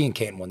 I'll be in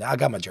Canton one day. I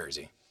got my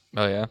jersey.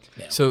 Oh, yeah?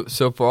 Yeah.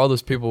 So for all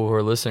those people who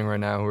are listening right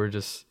now who are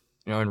just,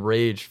 you know,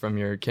 enraged from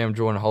your Cam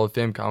Jordan Hall of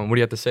Fame comment, what do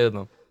you have to say to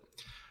them?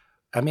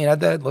 I mean,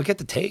 look at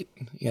the tape,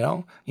 you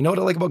know? You know what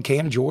I like about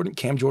Cam Jordan?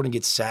 Cam Jordan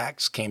gets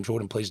sacks. Cam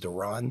Jordan plays the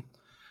run,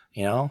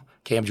 you know?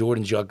 Cam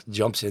Jordan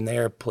jumps in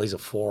there, plays a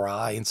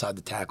 4-eye inside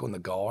the tackle and the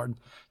guard,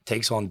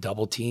 takes on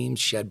double teams,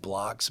 shed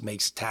blocks,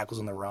 makes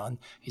tackles on the run.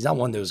 He's not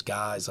one of those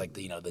guys like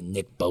the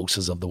Nick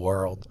Bosas of the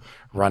world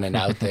running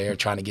out there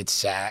trying to get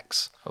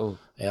sacks. Oh.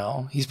 You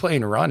know? He's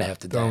playing run half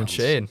the Throwing downs.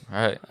 shade.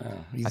 All right.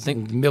 He's I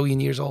think- a million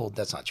years old.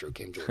 That's not true.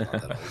 Cam Jordan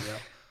not that old, you know?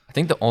 I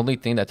think the only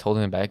thing that's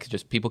holding him back is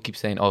just people keep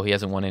saying, "Oh, he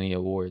hasn't won any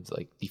awards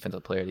like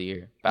Defensive Player of the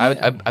Year."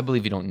 But I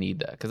believe you don't need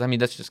that because I mean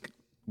that's just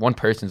one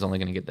person's only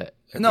going to get that.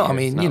 every No, year. I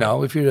mean, It's you not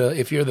know, if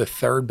you're the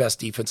third best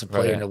defensive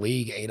player Right. in the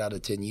league, 8 out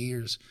of 10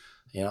 years,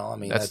 you know, I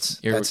mean,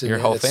 You're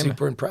Hall of that's Famer.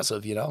 super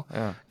impressive, you know.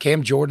 Yeah.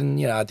 Cam Jordan,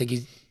 you know, I think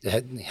he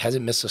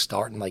hasn't missed a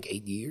start in like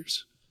 8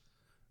 years,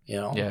 you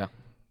know. Yeah,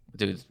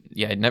 dude.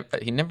 Yeah,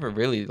 he never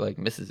really like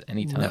misses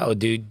any time. No,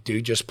 dude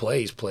just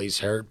plays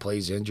hurt,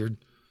 plays injured.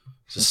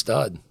 He's a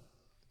stud.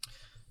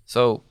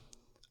 So,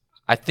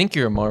 I think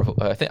you're a Marvel.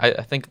 I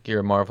think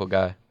you're a Marvel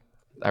guy.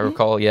 I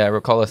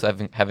recall us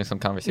having some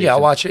conversation. Yeah, I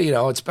watch it, you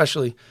know,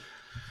 especially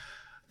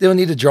they'll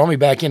need to draw me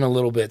back in a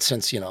little bit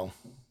since, you know,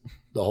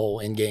 the whole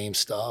in-game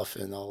stuff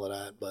and all of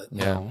that. But,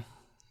 you know,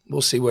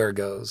 we'll see where it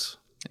goes.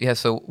 Yeah.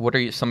 So, what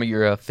are some of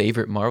your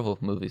favorite Marvel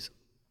movies?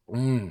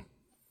 You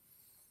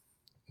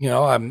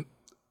know,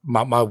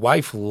 my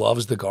wife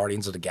loves the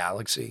Guardians of the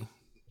Galaxy,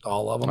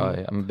 all of them. Oh,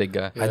 yeah, I'm a big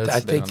guy. Yeah, I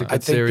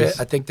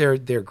it's think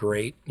they're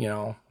great. You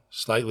know,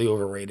 slightly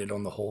overrated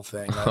on the whole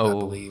thing. I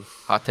believe.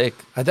 Hot take.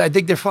 I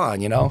think they're fun.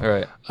 You know, All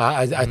right.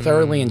 I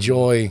thoroughly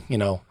enjoy, you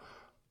know,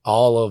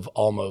 all of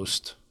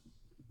almost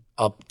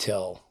up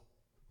till,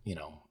 you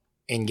know,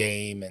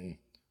 Endgame. And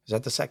is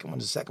that the second one?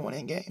 Is the second one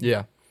Endgame?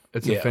 Yeah.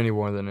 It's Yeah. Infinity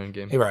War than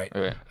Endgame. You're right.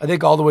 All right. I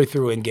think all the way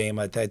through Endgame,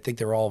 I think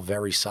they're all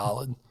very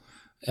solid.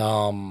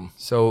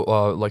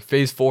 So like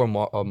Phase 4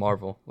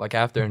 Marvel, like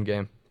after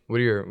Endgame, what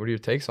are your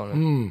takes on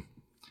it?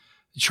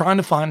 Trying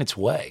to find its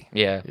way.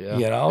 Yeah. Yeah.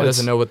 You know, it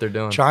doesn't it's know what they're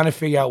doing. trying to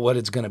figure out what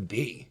it's going to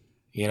be.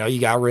 You know, you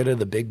got rid of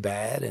the big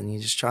bad, and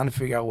you're just trying to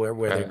figure out where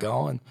they're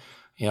going.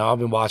 You know, I've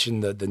been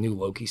watching the new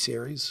Loki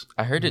series.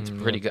 I heard it's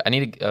pretty good. I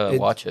need to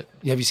watch it.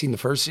 Have you seen the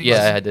first season?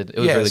 Yeah, I did. It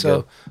was really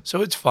good.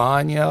 So it's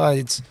fine. You know,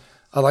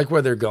 I like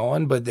where they're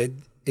going, but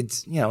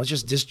it's you know, it's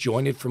just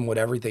disjointed from what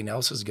everything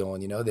else is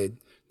going. You know,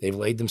 they've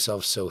laid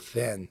themselves so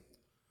thin.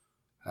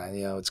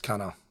 You know, it's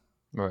kind of.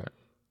 Right.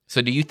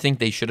 So, do you think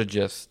they should have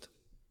just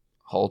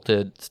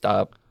halted,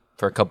 stopped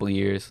for a couple of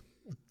years?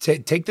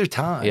 Take their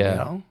time. Yeah. You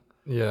know.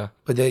 Yeah.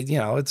 But you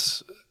know,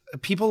 it's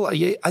people.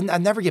 I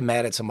never get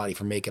mad at somebody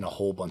for making a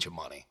whole bunch of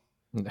money.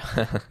 You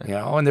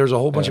know, and there's a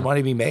whole bunch of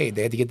money to be made.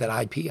 They had to get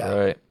that IP out.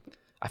 Right.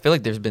 I feel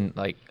like there's been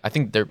like I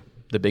think they're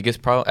the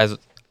biggest problem. As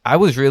I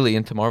was really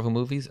into Marvel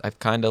movies, I've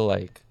kind of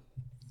like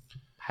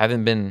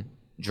haven't been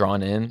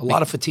drawn in. A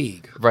lot of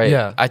fatigue. Right.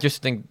 Yeah. I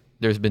just think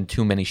there's been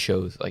too many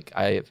shows. Like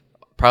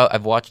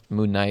I've watched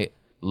Moon Knight,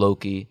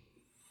 Loki,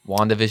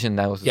 WandaVision.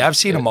 That was Yeah, I've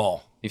seen them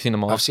all. You've seen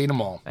them all. I've seen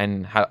them all.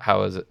 And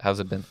how is it? How's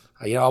it been?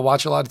 You know, I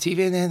watch a lot of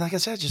TV, and then, like I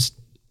said, just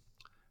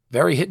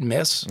very hit and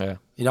miss. Yeah.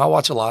 You know, I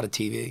watch a lot of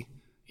TV.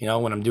 You know,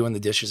 when I'm doing the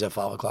dishes at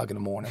 5 o'clock in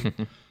the morning,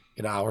 get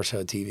an hour or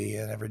so of TV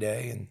in every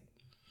day, and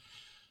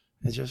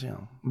it's just, you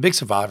know, I'm a big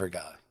Survivor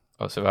guy.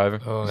 Oh,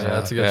 Survivor. Oh, yeah,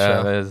 that's a good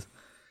yeah, show. It is.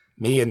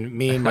 Me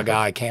and my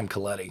guy Cam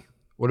Coletti.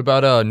 What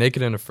about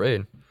Naked and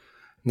Afraid?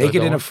 Naked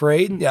that and one?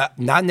 Afraid, yeah,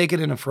 not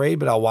Naked and Afraid,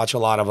 but I'll watch a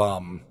lot of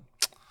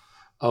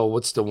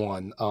what's the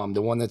one?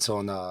 The one that's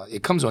on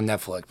it comes on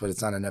Netflix, but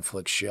it's not a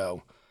Netflix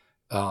show.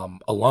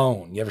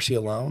 Alone. You ever see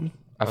Alone?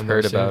 I've I've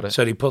heard never seen about it. it.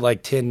 So they put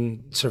like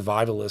 10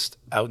 survivalists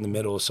out in the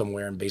middle of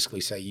somewhere and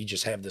basically say, you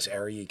just have this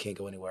area, you can't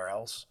go anywhere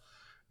else.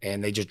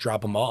 And they just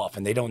drop them off,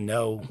 and they don't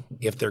know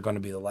if they're going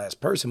to be the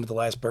last person, but the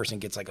last person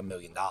gets like $1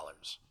 million.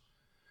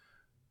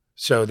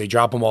 So they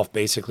drop them off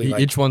basically.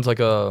 Like, Each one's like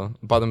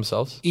by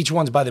themselves. each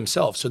one's by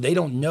themselves. So they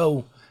don't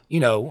know, you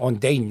know, on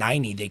day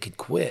 90, they could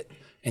quit,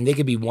 and they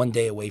could be one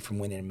day away from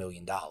winning $1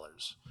 million.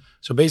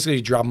 So basically,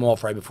 you drop them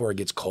off right before it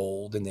gets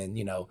cold, and then,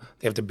 you know,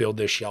 they have to build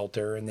their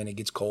shelter, and then it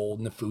gets cold,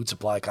 and the food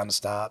supply kind of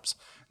stops,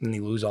 and then they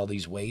lose all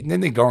these weight. And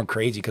then they're going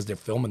crazy because they're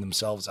filming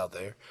themselves out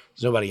there.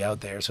 There's nobody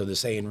out there, so they're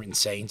saying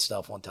insane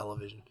stuff on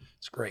television.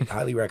 It's great.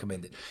 Highly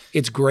recommend it.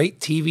 It's great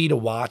TV to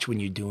watch when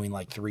you're doing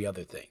like 3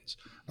 other things.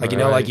 Like,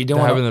 Right. like you're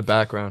doing, Have it in the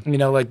background.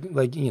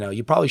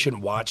 you probably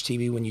shouldn't watch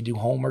TV when you do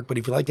homework, but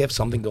if you like to have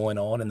something going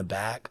on in the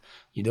back,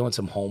 you're doing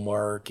some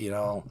homework,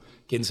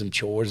 getting some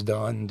chores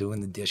done,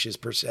 doing the dishes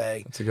per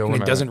se. That's a good and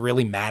one. it doesn't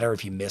really matter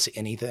if you miss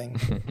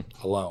anything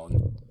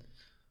alone.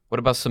 What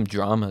about some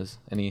dramas?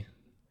 Any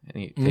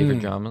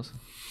favorite dramas?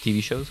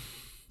 TV shows?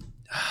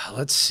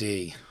 Let's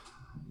see.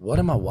 What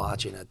am I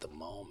watching at the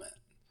moment?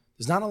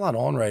 There's not a lot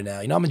on right now.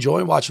 I'm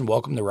enjoying watching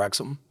Welcome to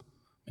Wrexham.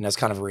 And that's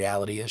kind of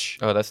reality-ish.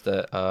 Oh, that's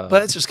the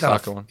but it's just kind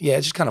soccer one. Yeah,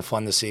 it's just kind of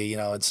fun to see.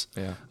 It's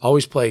Yeah. I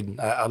always played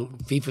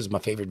FIFA's my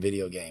favorite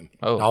video game.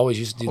 Oh. I always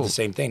used to do the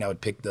same thing. I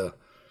would pick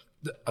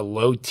a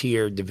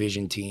low-tier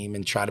division team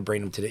and try to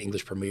bring them to the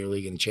English Premier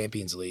League and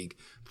Champions League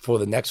before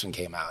the next one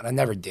came out. And I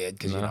never did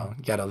because you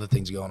got other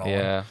things going on.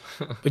 Yeah.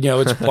 But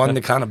it's fun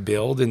to kind of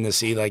build and to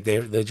see like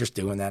they're just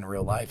doing that in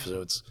real life.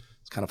 So it's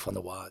kind of fun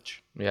to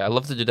watch. Yeah, I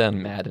love to do that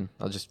in Madden.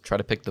 I'll just try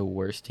to pick the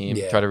worst team,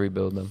 Yeah. try to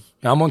rebuild them.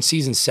 Now I'm on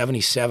season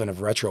 77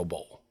 of Retro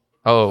Bowl.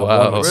 Oh,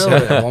 I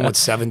wow. won with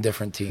 7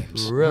 different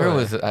teams. Really? Where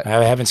was it?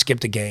 I haven't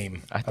skipped a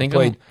game. I think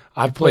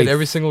I've played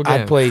every single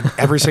game. I played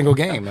every single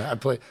game. I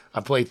played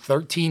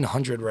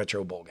 1,300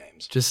 Retro Bowl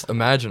games. Just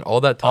imagine all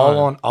that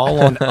time. All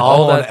on that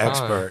time.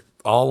 expert.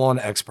 All on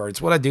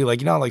experts. What I do,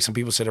 like like some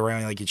people sit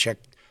around, like you check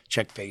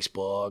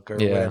Facebook or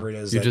Yeah. whatever it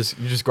is. You just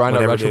grind out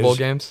whatever it Retro Bowl is.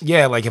 games.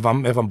 Yeah, like if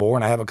I'm bored,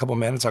 and I have a couple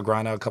minutes, I'll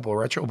grind out a couple of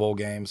Retro Bowl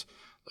games.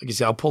 Like you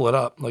see, I'll pull it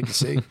up. Like you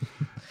see,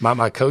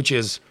 my coach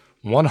is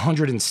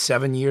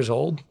 107 years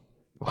old.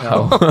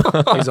 Wow.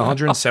 He's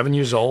 107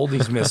 years old.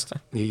 He's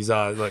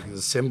like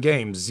the sim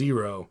game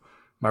 0.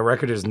 My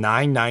record is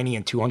 990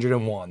 and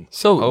 201.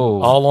 So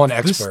All on this,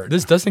 expert.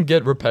 this doesnlike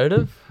get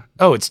repetitive.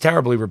 Oh, it's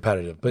terribly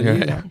repetitive. But Yeah.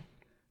 You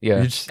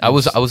Yeah. just- I you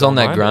was just on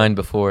that don't mind grind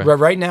before.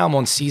 right now I'm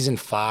on season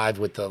 5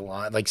 with the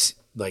line,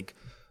 like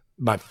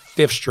my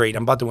 5th straight.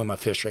 I'm about to win my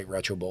 5th straight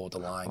Retro Bowl with the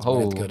Lions. I'm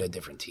going to Oh. go to a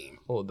different team.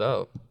 Hold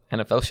up.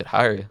 NFL should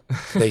hire you.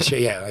 They should,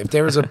 yeah. If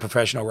there was a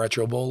professional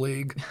Retro Bowl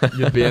league,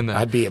 You'd be in there.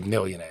 I'd be a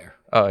millionaire.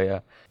 Oh, yeah.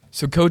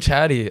 So, Coach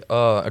Hatty,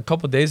 a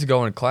couple days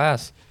ago in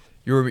class,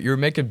 you were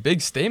making big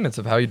statements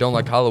of how you don't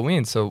like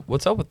Halloween. So,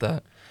 what's up with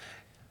that?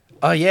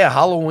 Yeah,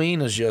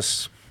 Halloween is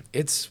just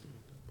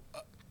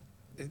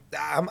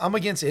I'm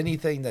against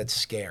anything that's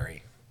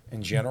scary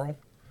in general.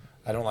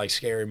 I don't like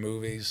scary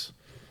movies.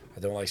 I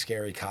don't like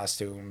scary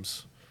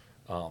costumes.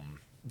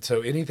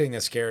 So anything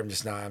that's scary, I'm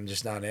just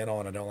not in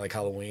on. I don't like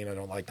Halloween. I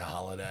don't like the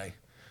holiday.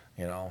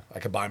 I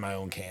could buy my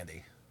own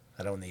candy.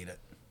 I don't need it.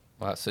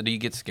 Wow. So do you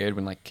get scared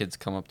when like kids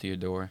come up to your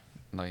door?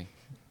 Like,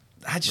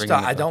 I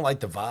don't like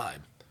the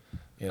vibe.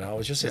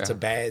 It's just it's a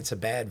Yeah.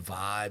 bad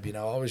vibe. I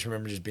always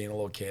remember just being a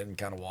little kid and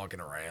kind of walking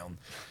around,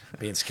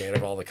 being scared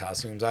of all the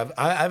costumes.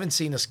 I haven't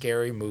seen a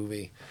scary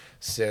movie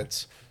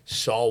since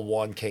Saw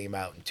 1 came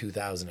out in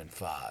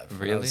 2005.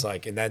 Really? I was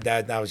like, and that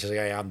was just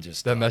like, I'm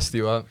just That messed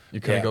you up? You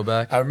couldn't go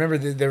back? I remember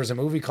there was a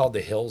movie called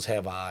The Hills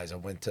Have Eyes.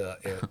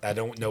 I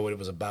don't know what it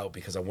was about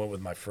because I went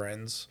with my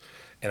friends.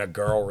 And a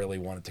girl really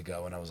wanted to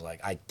go, and I was like,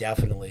 I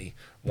definitely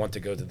want to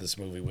go to this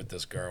movie with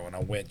this girl. And I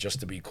went just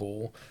to be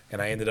cool,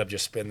 and I ended up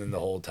just spending the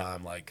whole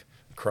time like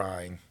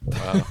crying.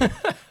 wow.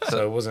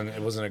 So it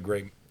wasn't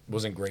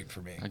great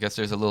for me. I guess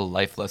there's a little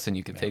life lesson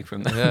you can take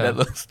from that, Yeah. that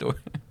little story.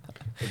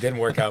 It didn't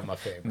work out in my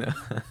favor.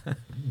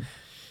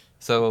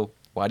 So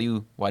why do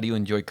you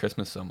enjoy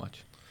Christmas so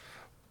much?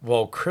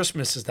 Well,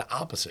 Christmas is the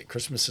opposite.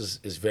 Christmas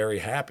is very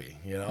happy.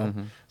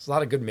 There's a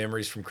lot of good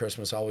memories from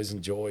Christmas. I always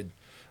enjoyed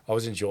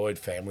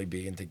family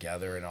being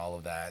together and all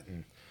of that.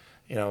 And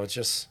it's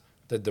just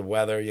the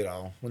weather.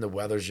 When the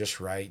weather's just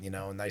right.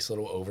 A nice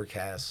little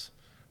overcast,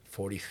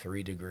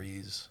 43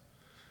 degrees.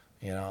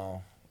 The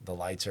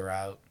lights are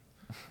out.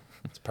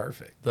 It's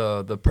perfect.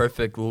 The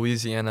perfect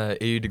Louisiana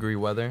 80-degree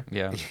weather.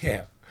 Yeah.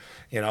 Yeah,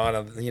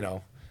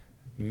 and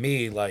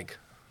me, like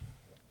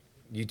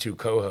you two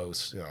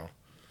co-hosts,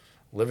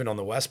 living on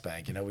the West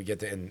Bank, we get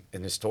to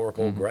in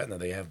historical Gretna,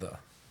 they have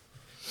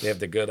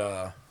the good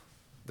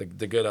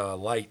the good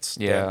lights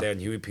Yeah. down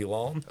Huey P.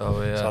 Long.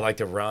 Oh, yeah. So I like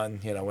to run,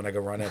 when I go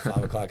run at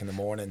 5 o'clock in the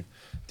morning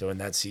during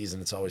that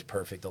season, it's always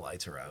perfect. The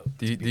lights are out.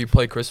 Do you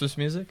play Christmas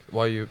music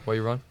while you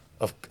run?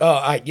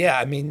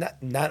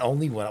 Not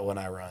only when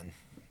I run.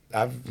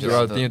 I've just,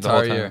 Throughout the the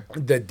whole entire time. year.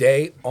 the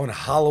day on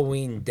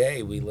Halloween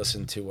day we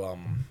listened to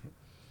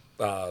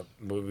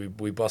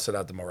we busted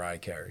out the Mariah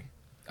Carey.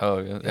 Oh,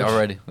 yeah.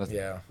 Already. That's,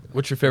 Yeah.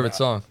 What's your favorite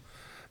song?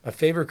 My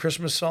favorite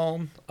Christmas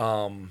song,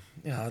 I'm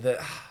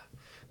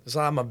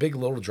a big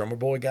Little Drummer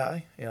Boy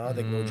guy. I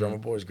think Little Drummer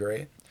Boy is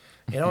great.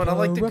 And I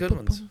like the good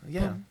ones.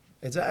 Yeah,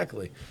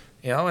 exactly.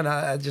 And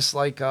I just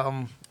like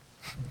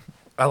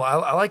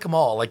I like them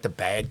all. I like the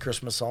bad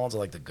Christmas songs. I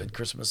like the good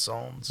Christmas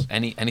songs.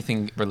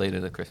 Anything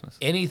related to Christmas.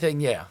 Anything,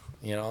 yeah.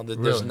 There's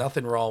Really?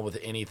 nothing wrong with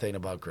anything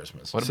about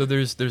Christmas. What So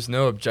there's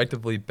no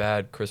objectively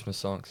bad Christmas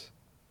songs.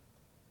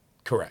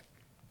 Correct.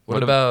 What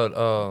What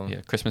about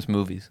Yeah, Christmas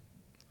movies.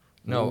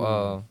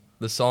 the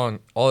song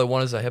 "All I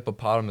Want Is a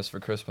Hippopotamus for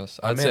Christmas"?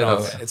 I'd I'm say in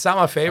on that's it. It's not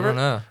my favorite.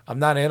 know. I'm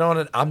not in on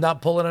it. I'm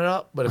not pulling it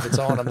up. But if it's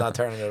on, I'm not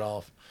turning it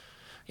off.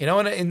 You know,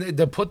 and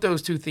to put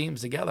those two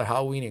themes together,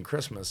 Halloween and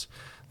Christmas.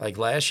 Like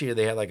last year,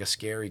 they had like a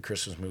scary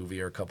Christmas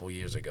movie, or a couple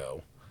years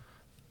ago.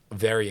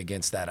 Very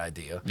against that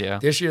idea. Yeah.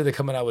 This year they're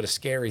coming out with a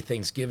scary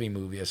Thanksgiving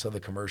movie. I saw the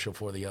commercial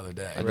for the other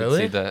day. I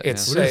Really? did see that.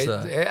 It's What is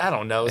that? I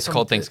don't know. It's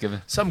called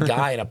Thanksgiving. Some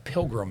guy in a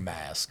pilgrim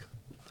mask.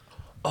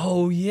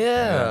 Oh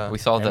yeah. We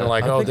saw And that. they're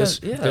like, I oh, think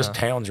this yeah.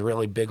 town's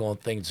really big on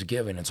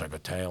Thanksgiving. It's like a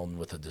town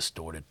with a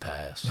distorted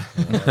past.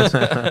 You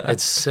know,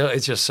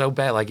 it's just so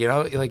bad. Like, you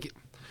know, like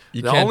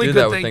You the can't only do good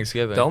that with thing-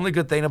 Thanksgiving. The only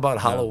good thing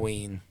about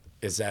Halloween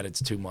is that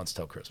it's 2 months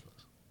till Christmas.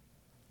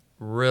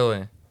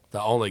 Really?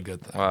 The only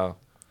good thing. Wow.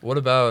 What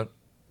about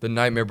The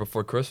Nightmare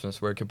Before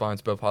Christmas, where it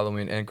combines both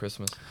Halloween and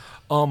Christmas?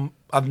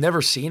 I've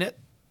never seen it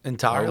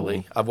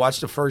entirely. I've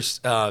watched the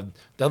first. The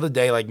other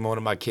day, like one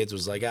of my kids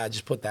was like,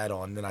 just put that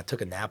on. And then I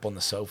took a nap on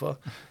the sofa,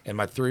 and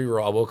my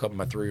 3-year-old. I woke up and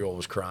my 3-year-old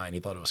was crying. He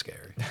thought it was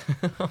scary.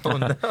 Oh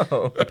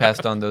no. He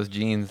passed on those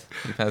genes.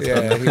 He passed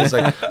on Yeah, he was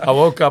like, I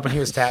woke up and he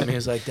was tapping me. He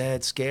was like,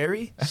 Dad,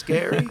 scary,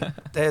 scary,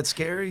 Dad,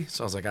 scary.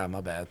 So I was like,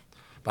 my bad.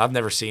 But I've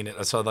never seen it.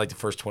 I saw like the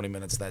first 20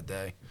 minutes that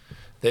day.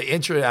 The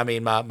intro, I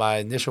mean, my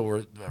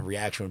initial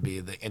reaction would be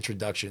the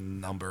introduction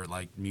number,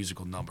 like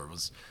musical number,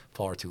 was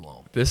far too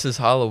long. This is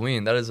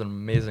Halloween. That is an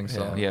amazing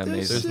song. Yeah,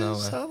 amazing.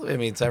 There's no way. I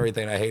mean, it's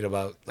everything I hate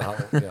about,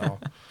 you know,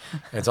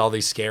 it's all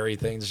these scary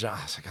things. I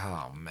was like,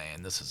 oh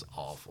man, this is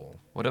awful.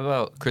 What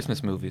about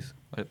Christmas movies?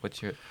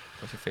 What's your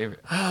favorite?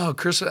 Oh,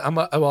 Christmas.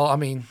 I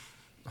mean,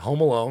 Home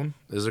Alone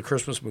is a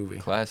Christmas movie.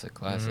 Classic.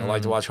 I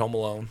like to watch Home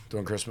Alone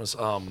during Christmas.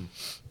 I'll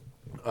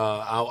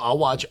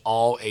watch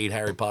all 8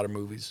 Harry Potter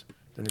movies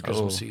during the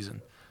Christmas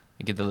season.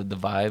 You get the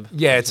vibe.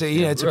 Yeah, it's a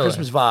it's Really? a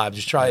Christmas vibe.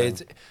 Just try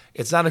it.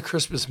 It's not a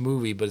Christmas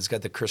movie, but it's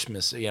got the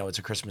Christmas. You know, it's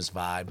a Christmas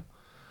vibe.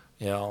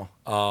 You know.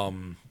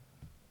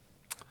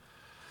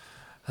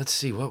 Let's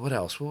see what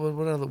else.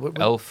 What other? What,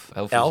 Elf.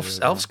 Elf.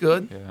 Elf's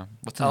good. Yeah.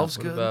 What's Elf's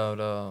What good.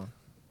 about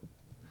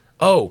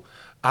Oh,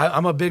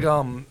 I'm a big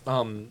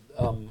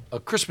a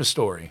Christmas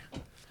Story.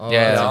 oh,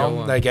 Yeah, that's a You good know?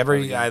 one. Like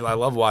I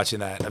love watching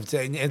that. I'm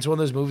saying it's one of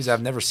those movies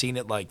I've never seen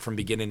it like from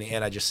beginning to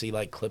end. I just see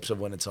like clips of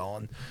when it's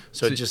on.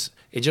 So it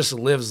just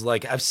lives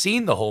like I've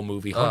seen the whole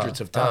movie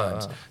hundreds of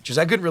times. Just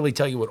I couldn't really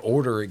tell you what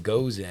order it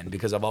goes in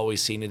because I've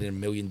always seen it in a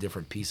million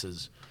different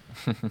pieces.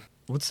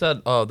 What's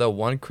that? Oh, that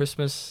one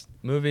Christmas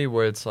movie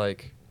where it's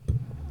like,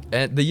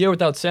 and The Year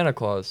Without Santa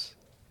Claus.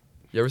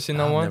 You ever seen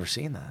that I've one? never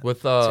seen that.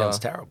 With Sounds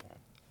terrible.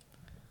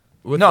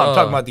 with, No, I'm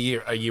talking about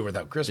A Year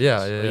Without Christmas.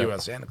 Yeah, A yeah, Year yeah.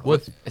 Without Santa Claus.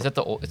 with Is that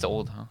the old? It's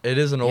old, huh? it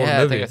is an old Yeah,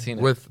 I movie think I've seen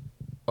it. with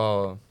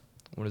what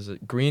is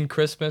it? Green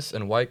Christmas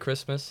and White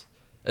Christmas.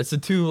 It's the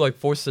two like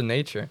forces of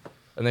nature,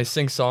 and they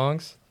sing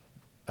songs.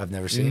 I've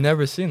never You've seen it.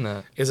 never seen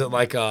that? Is it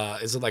like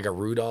a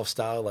Rudolph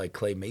style like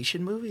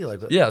claymation movie?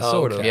 Like Yeah,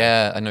 sort of.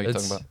 Yeah, I know what you're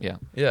It's- talking about.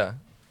 Yeah, Yeah.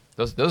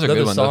 those are Another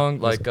good ones. song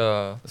Those, like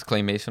those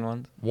claymation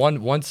ones.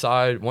 one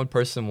side, one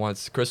person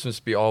wants Christmas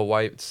to be all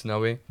white,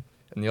 snowy,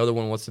 and the other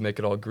one wants to make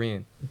it all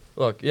green.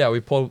 Look, yeah,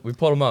 we pulled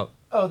them up.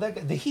 Oh,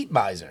 the Heat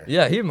Miser.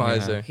 Yeah, Heat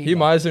Miser, Heat Heat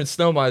Miser and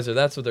Snow Miser.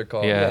 That's what they're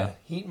called. Yeah.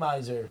 Heat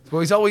Miser. Well,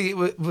 he's always.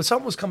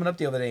 Someone was coming up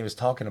the other day and was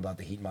talking about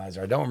the Heat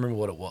Miser. I don't remember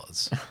what it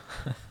was.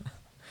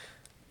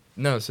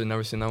 No, so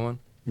never seen that one.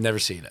 Never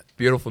seen it.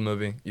 Beautiful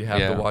movie. You have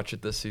Yeah. to watch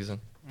it this season.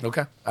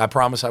 Okay, I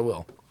promise I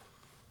will.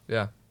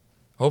 Yeah.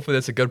 Hopefully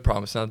that's a good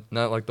promise, not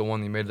like the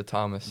one you made to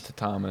Thomas To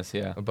Thomas,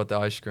 yeah. about the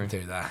ice cream.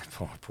 Dude, that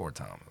poor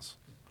Thomas.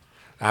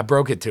 I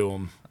broke it to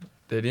him.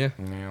 Did you?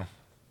 Yeah,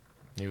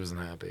 he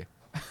wasn't happy.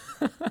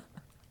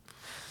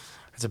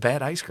 It's a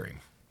bad ice cream.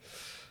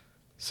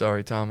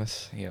 Sorry,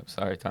 Thomas. Yep.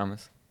 Sorry,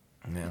 Thomas.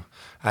 Yeah,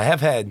 I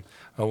have had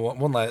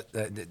one.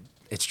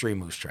 It's Dream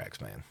Moose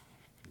Tracks, man.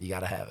 You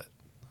gotta have it.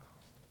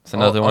 It's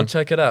another I'll one.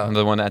 check it out.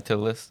 Another one add to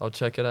the list. I'll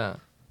check it out.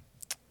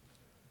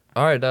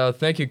 All right.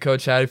 Thank you,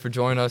 Coach Hatty, for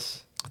joining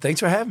us. Thanks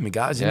for having me,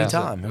 guys. Yeah.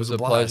 Anytime. It was a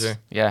blast. pleasure.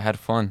 Yeah, I had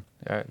fun.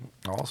 All right.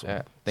 Awesome.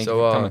 Yeah. Thank you So,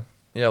 for coming.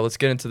 yeah, let's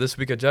get into this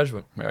week at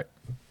Jesuit. All right.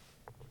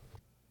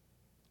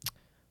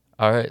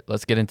 All right,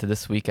 let's get into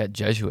this week at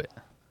Jesuit.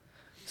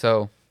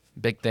 So,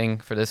 big thing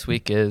for this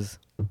week is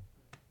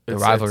the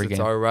rivalry It's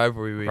game. our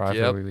rivalry week.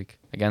 rivalry Yep. week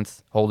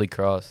against Holy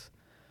Cross.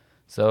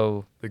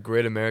 So, The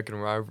Great American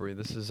Rivalry.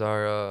 This is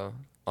our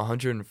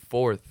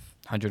 104th.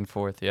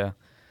 104th, yeah.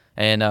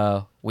 And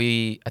I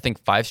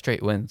think 5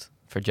 straight wins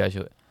for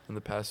Jesuit. In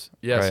the past.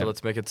 Yeah, Right. so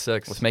let's make it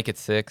 6. Let's make it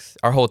 6.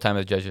 Our whole time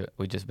at Jesuit,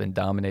 we've just been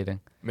dominating.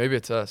 Maybe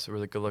it's us. We're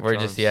the good luck We're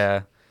Charms. just,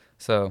 yeah.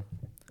 So,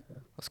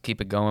 let's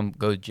keep it going.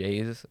 Go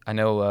Jays. I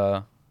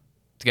know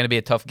it's going to be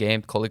a tough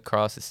game. Holy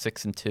Cross is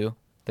 6-2. I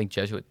think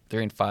Jesuit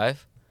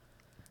 3-5.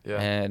 Yeah.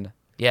 And,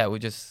 yeah, we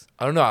just,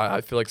 I don't know. I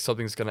feel like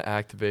something's going to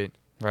activate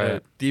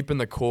right. deep in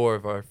the core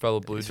of our fellow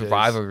Blue It's Jays.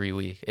 rivalry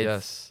week.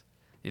 Yes.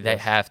 They Yes.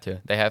 have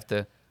to. They have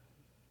to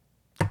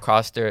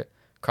cross their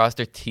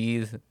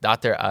T's,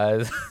 dot their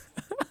I's.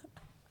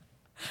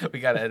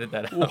 We got to edit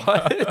that out.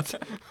 What?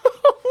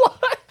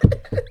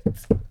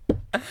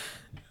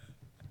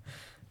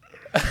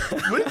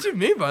 What did you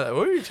mean by that?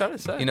 What were you trying to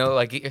say? You know,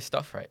 like, get your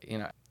stuff right. You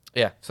know,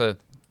 yeah. So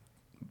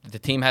the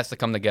team has to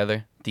come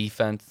together.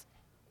 Defense,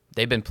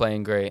 they've been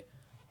playing great.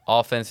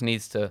 Offense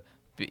needs to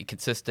be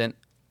consistent.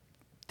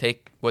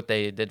 take what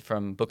they did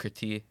from Booker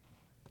T,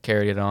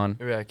 carried it on.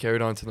 Yeah,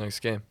 carried on to the next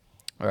game.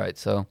 All right,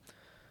 so,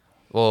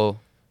 well,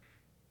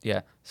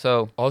 yeah.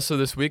 So, Also,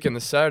 this weekend,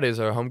 the Saturday is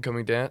our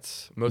homecoming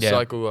dance. Most Yeah.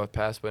 likely will have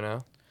passed by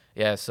now.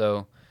 yeah,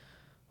 so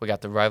we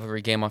got the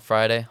rivalry game on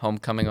Friday,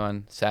 homecoming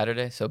on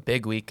Saturday. So,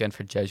 big weekend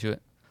for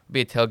Jesuit.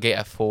 Be a tailgate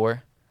at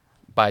 4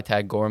 by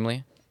Tag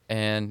Gormley.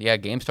 And, yeah,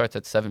 game starts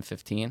at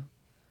 7:15.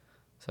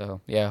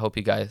 So, yeah, I hope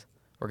you guys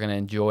are going to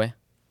enjoy,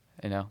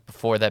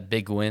 before that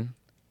big win.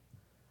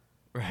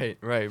 Right.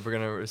 We're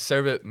going to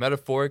serve it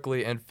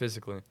metaphorically and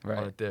physically on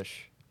a Right.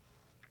 dish.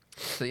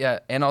 So, yeah,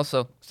 and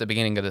also it's the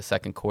beginning of the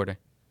second quarter.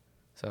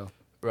 So,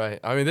 Right.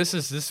 I mean, this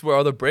is where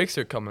all the breaks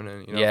are coming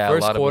in. Yeah, a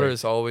First lot of quarter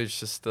breaks. is always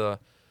just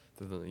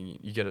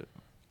you get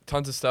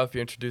tons of stuff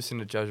you're introducing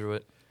to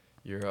Jesuit.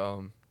 You're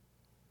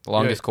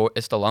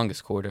it's the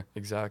longest quarter.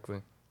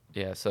 exactly.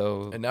 Yeah,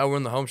 so And now we're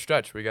in the home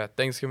stretch. We got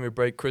Thanksgiving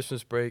break,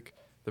 Christmas break,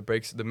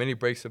 the mini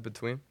breaks in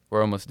between.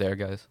 we're almost there,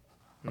 guys.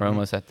 We're Mhm.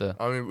 almost at the...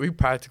 I mean, we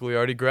practically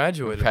already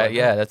graduated. by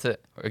yeah, now. that's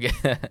it.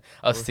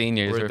 Us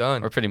seniors, we're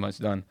done. We're pretty much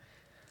done.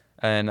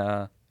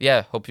 And,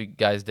 yeah, hope you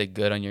guys did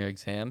good on your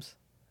exams.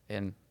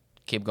 And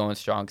keep going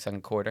strong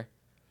second quarter.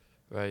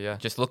 Right. Yeah.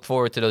 Just look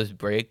forward to those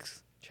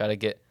breaks. Try to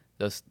get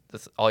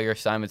all your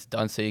assignments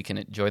done so you can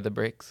enjoy the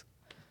breaks.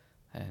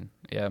 And,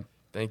 yeah.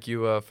 Thank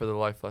you for the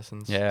life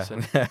lessons. Yeah.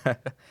 Cindy.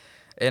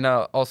 And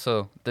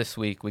also, this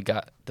week, we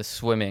got the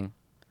swimming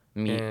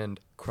meet. And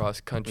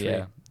cross country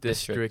Yeah,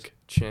 district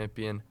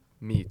champion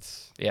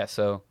meets. Yeah,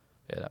 so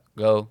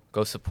go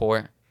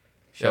support.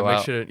 Show Make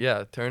out. sure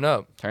to turn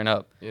up. Turn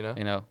up. You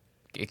know.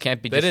 It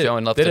can't be They just didn't-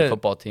 showing love they to the didn't-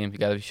 football team. You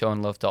got to be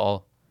showing love to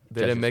all.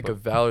 They didn't Jesuit make a sport.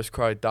 Valor's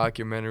Cry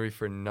documentary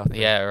for nothing.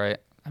 Yeah, right.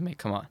 I mean,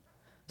 come on.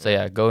 So,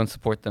 yeah, go and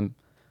support them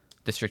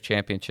district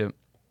championship.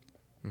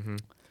 Mm-hmm.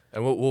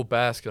 And we'll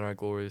bask in our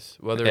glories,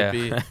 whether Yeah. it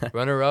be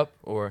runner up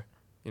or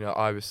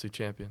obviously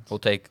champions. We'll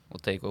take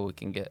what we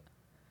can get.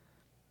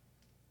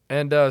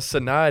 And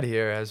Sanad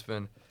here has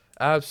been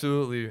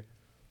absolutely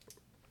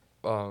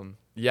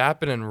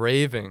yapping and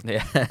raving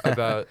Yeah.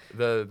 about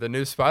the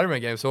new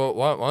Spider-Man game. So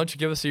why don't you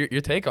give us your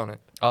take on it?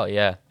 Oh,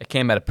 yeah. It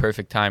came at a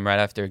perfect time right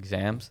after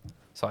exams.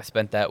 So I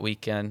spent that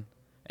weekend,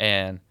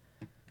 and,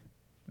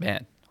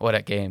 man, what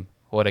a game.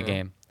 What a Yeah.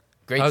 game.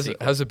 Great How's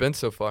sequel. it been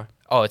so far?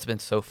 Oh, it's been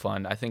so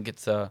fun. I think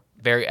it's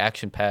very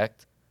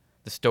action-packed.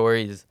 The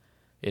story is,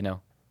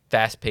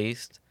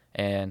 fast-paced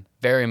and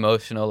very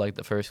emotional like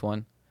the first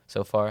one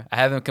so far. I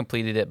haven't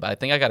completed it, but I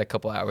think I got a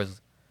couple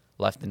hours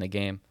left in the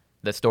game,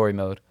 the story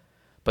mode.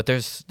 But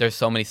there's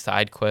so many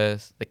side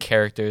quests. The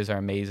characters are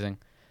amazing.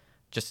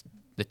 Just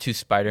the two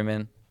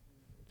Spider-Men.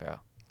 Bro,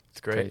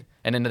 It's great.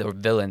 and then the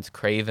villains,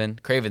 Craven.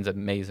 Craven's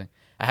amazing.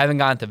 I haven't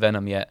gotten to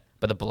Venom yet,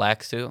 but the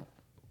black suit,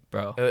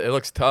 bro. It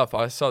looks tough.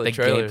 I saw the The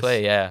trailers.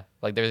 gameplay, yeah.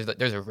 Like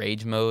there's a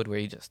rage mode where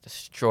you just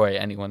destroy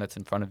anyone that's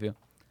in front of you.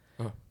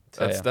 Oh,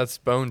 So, yeah. That's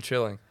bone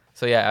chilling.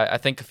 So yeah, I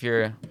think if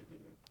you're,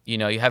 you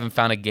haven't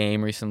found a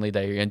game recently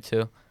that you're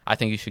into, I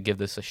think you should give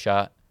this a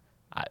shot.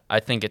 I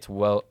think it's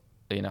worth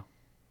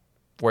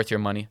your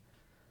money,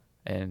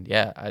 and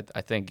yeah,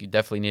 I think you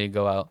definitely need to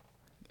go out.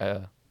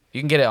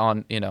 You can get it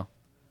on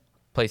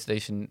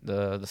PlayStation,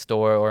 the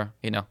store, or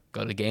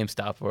go to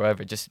GameStop or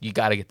wherever. Just you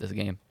got to get this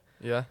game.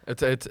 Yeah,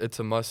 it's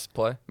a must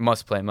play.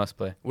 Must play.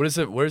 What is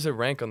it? Where does it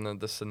rank on the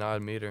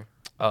Sanad meter?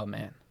 Oh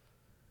man,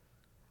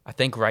 I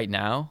think right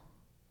now,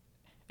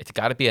 it's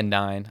got to be a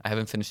 9. I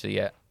haven't finished it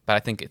yet, but I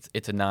think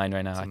it's a 9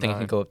 right now. It's a I think it 9.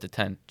 can go up to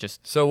 10.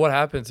 Just So what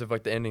happens if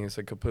the ending is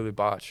completely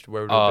botched?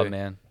 Where would it oh be?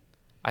 man,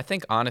 I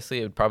think honestly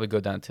it would probably go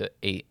down to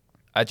 8.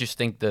 I just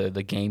think the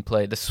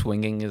gameplay, the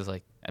swinging is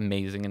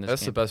amazing in this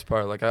That's game. the best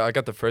part. I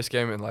got the first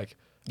game and I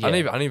Yeah.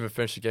 didn't even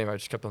finish the game. I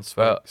just kept on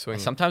Bro,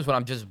 swinging. sometimes when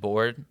I'm just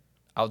bored,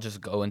 I'll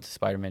just go into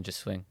Spider-Man, just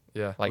swing.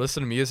 Yeah, like-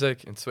 listen to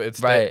music and it's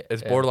Right,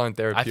 It's yeah. borderline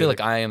therapeutic. I feel like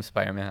I am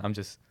Spider-Man. I'm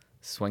just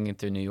swinging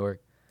through New York.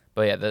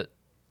 But yeah,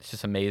 it's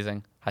just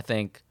amazing. I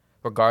think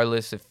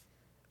regardless if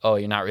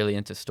you're not really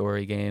into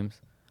story games,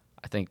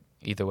 I think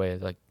either way,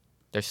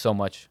 there's so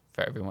much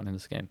for everyone in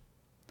this game.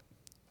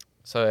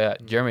 So yeah,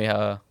 Jeremy,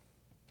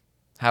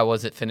 how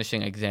was it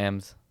finishing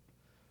exams?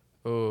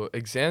 Oh,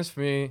 exams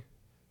for me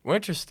were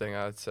interesting,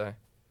 I would say.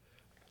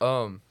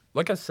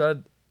 Like I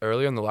said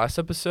earlier in the last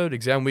episode,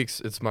 exam weeks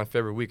it's my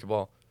favorite week of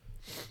all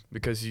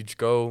because you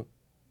go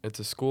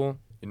into school,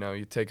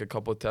 you take a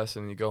couple of tests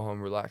and you go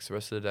home, relax the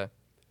rest of the day.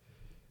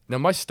 Now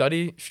my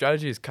study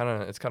strategy is kind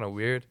of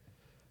weird.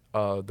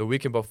 The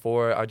weekend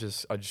before, I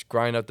just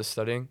grind up the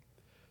studying,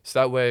 so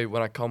that way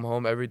when I come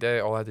home every day,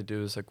 all I have to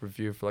do is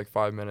review for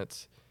 5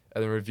 minutes,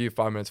 and then review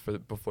 5 minutes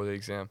before the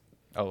exam.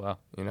 Oh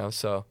wow.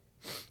 So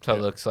So Yeah.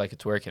 it looks like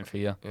it's working for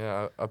you.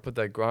 yeah, I put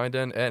that grind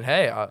in, and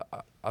hey,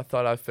 I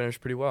thought I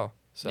finished pretty well.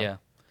 So Yeah.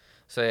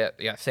 So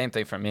yeah, same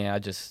thing for me.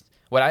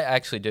 What I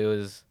actually do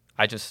is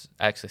I just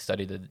actually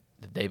study the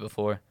day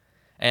before,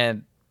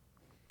 and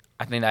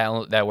I think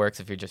that works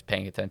if you're just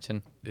paying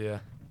attention. yeah.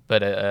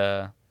 But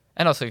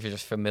and also if you're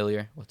just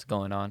familiar what's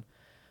going on.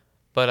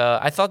 But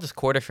I thought this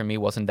quarter for me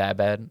wasn't that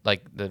bad.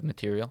 Like the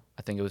material,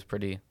 I think it was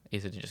pretty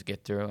easy to just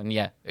get through. And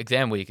yeah,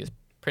 exam week is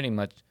pretty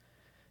much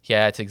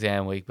Yeah, it's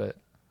exam week, but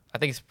I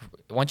think it's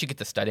once you get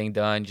the studying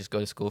done, you just go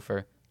to school for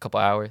a couple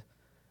hours,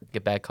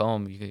 get back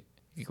home, you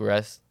can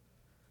rest,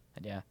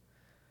 and yeah.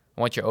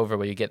 Once you're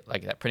over, you get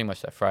like that pretty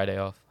much that Friday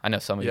off. I know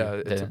some of you Yeah,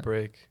 it's a didn't,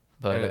 break,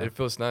 but and it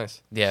feels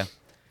nice. yeah.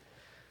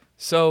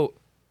 So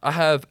I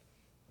have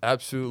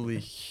absolutely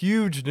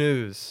huge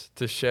news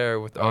to share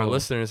with our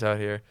listeners out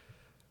here.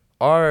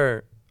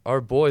 Our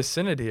boy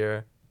Synod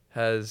here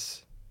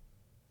has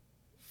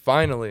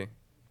finally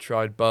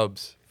tried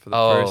Bubs for the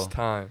first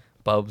time.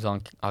 Bubs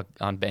on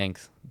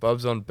Banks.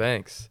 Bubs on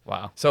Banks.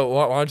 Wow. So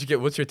why don't you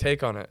what's your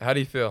take on it? How do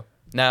you feel?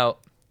 Now,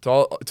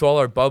 To all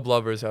our Bub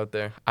lovers out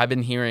there. I've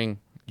been hearing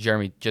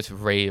Jeremy just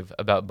rave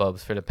about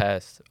Bubs for the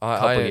past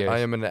couple years. I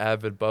am an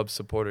avid Bubs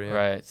supporter, yeah.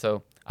 Right.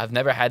 So I've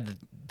never had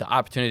the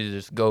opportunity to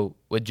just go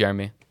with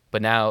Jeremy.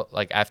 But now,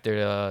 like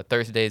after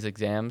Thursday's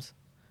exams,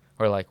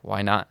 we're like,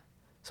 why not?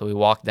 So we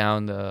walked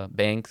down the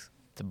Banks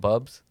to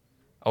Bubs.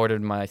 I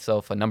ordered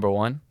myself a number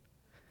 1.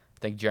 I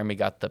think Jeremy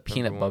got the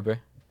peanut bubber.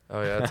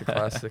 Oh, yeah, that's a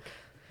classic.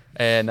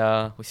 And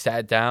we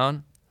sat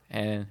down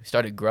and we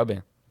started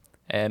grubbing.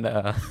 And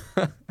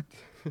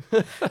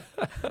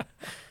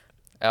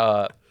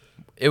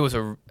it was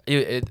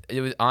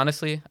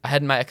honestly, I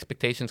had my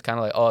expectations kind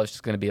of like, oh, it's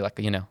just going to be like,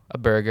 a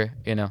burger,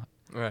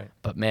 Right.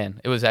 But man,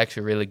 it was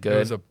actually really good. It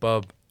was a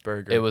Bub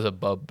burger. It was a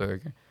Bub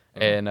burger.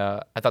 And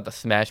I thought the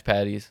smash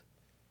patties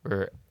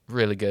were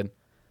really good.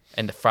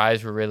 And the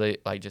fries were really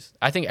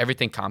I think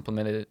everything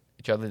complemented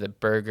each other. The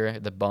burger,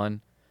 the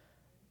bun,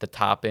 the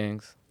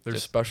toppings. Their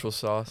special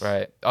sauce.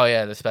 Right. Oh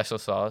yeah, the special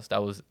sauce.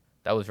 That was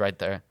right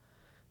there.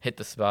 Hit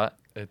the spot.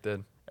 It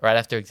did. Right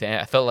after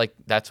exam. I felt like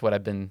that's what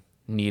I've been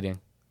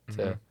needing.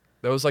 Mm-hmm.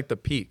 That was like the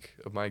peak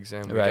of my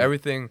exam week. Right.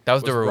 Everything that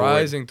was the reward.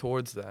 Rising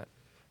towards that.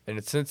 And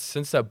it's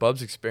since that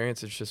Bubs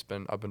experience, it's just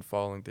been I've been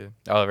falling, dude.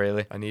 Oh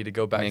really? I need to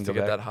go back to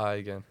get that high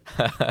again.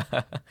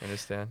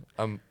 Understand?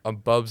 I'm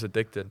Bubs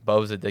addicted.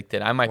 Bubs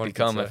addicted. I might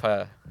become if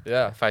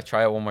I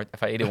try it one more.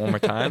 If I eat it one more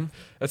time.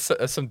 That's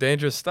some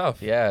dangerous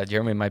stuff. Yeah,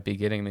 Jeremy might be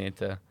getting me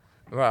into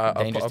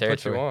dangerous I'll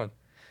put you on.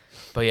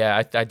 But yeah,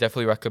 I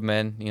definitely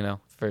recommend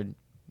for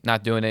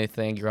not doing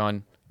anything.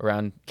 You're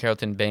around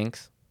Carrollton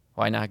Banks.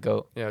 Why not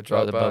go? Yeah,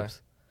 drive the by.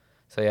 Bubs.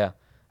 So yeah,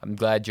 I'm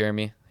glad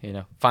Jeremy,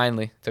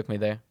 finally took me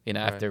there.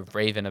 After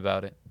raving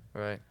about it.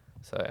 Right.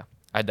 So yeah,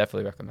 I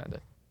definitely recommend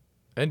it.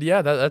 And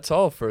yeah, that's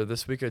all for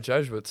this week at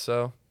Jesuit.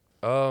 So,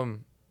 we'll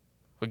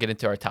get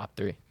into our top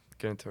 3.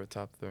 Get into our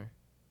top 3.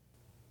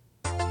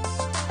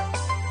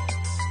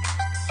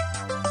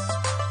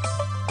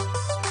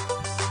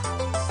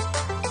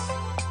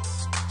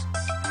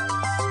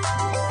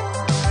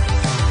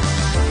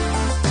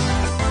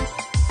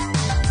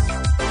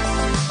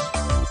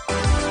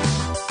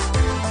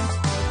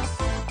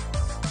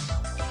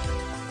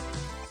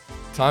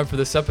 Time for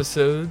this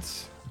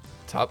episode's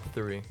top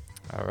 3.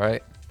 All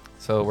right.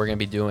 So we're going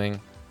to be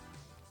doing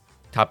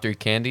top 3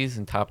 candies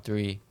and top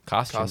 3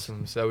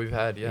 costumes that we've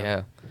had, yeah.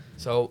 Yeah.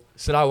 So,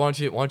 Sadai, why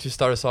don't you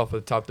start us off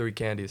with the top 3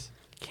 candies?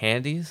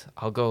 Candies?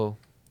 I'll go.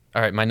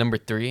 All right, my number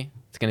 3,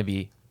 it's going to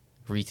be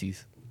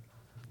Reese's.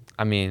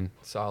 I mean,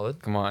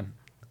 solid. Come on.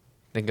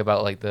 Think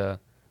about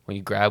when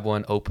you grab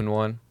one, open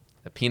one,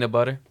 the peanut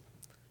butter,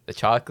 the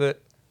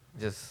chocolate,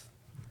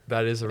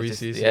 that is a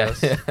Reese's,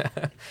 yes.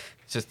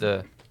 It's just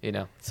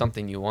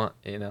something you want,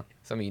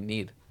 something you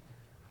need.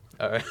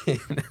 All right.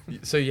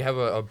 So you have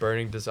a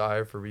burning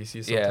desire for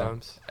Reese's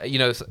sometimes?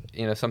 Yeah.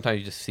 Sometimes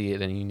you just see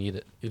it and you need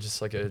it. You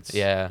just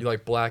you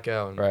black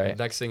out. And right.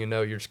 Next thing you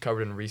know, you're just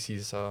covered in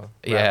Reese's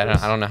yeah,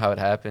 I don't know how it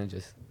happened.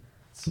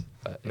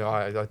 No,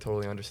 I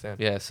totally understand.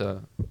 Yeah,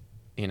 so,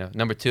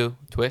 number 2,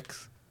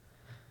 Twix.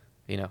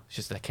 It's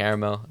just the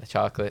caramel, the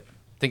chocolate.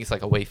 I think it's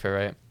like a wafer,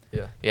 right?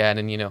 Yeah. Yeah,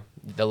 and then,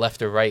 the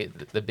left or right,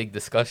 the big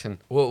discussion.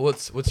 Well,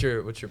 what's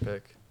your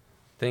pick?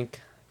 Think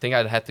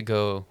I'd have to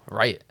go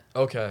right.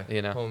 Okay.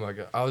 Oh my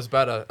god. I was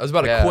about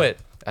to quit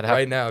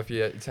right now if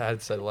you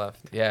had said left.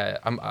 Yeah,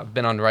 I've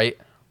been on right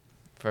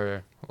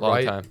for a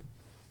long time.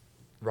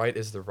 Right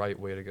is the right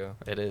way to go.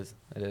 It is.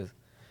 And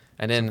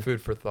then some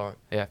food for thought.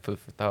 Yeah, food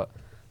for thought.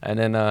 And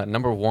then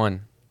number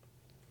 1,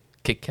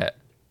 Kit Kat.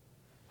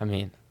 I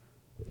mean,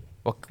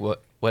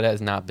 what has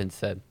not been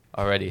said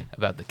already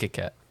about the Kit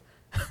Kat?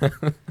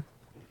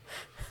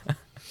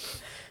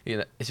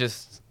 It's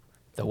just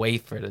the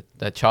wafer,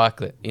 the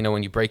chocolate.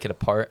 When you break it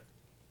apart.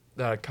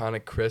 That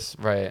iconic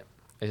crisp. Right.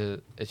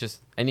 It's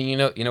just, and you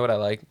know what I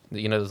like?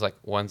 There's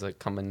ones that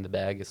come in the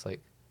bag. It's like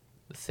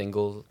the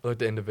singles. Like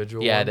the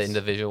individual ones? Yeah, the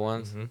individual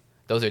ones. Mm-hmm.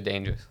 Those are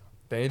dangerous.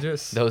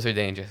 Dangerous? Those are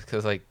dangerous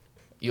because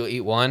you'll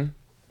eat one,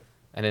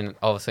 and then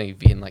all of a sudden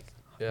you've eaten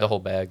the whole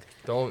bag.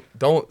 Don't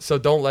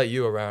let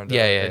you around.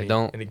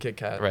 Any Kit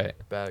Kat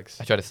bags.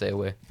 I try to stay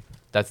away.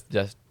 That's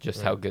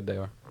just how good they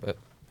are. But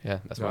yeah,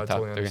 that's my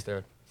top 3.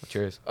 Understand. What's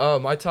yours?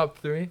 My top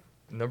 3.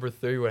 Number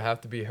 3 would have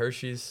to be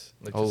Hershey's,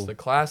 just the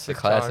classic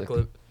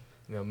chocolate,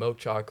 milk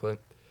chocolate.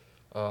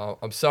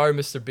 I'm sorry,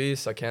 Mr.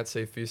 Beast, I can't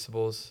say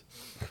Feastables.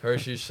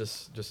 Hershey's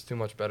just too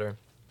much better.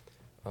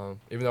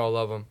 Even though I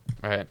love them.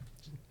 Right,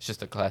 it's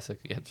just a classic.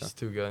 Yeah, just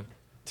too good.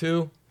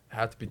 2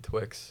 had to be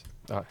Twix.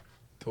 Oh.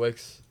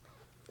 Twix,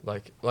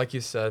 Like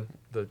you said,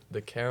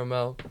 the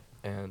caramel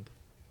and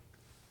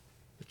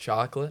the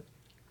chocolate,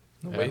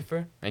 the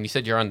wafer. And you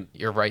said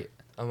you're right.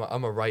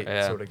 I'm a right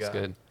Yeah, sort of guy. it's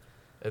good.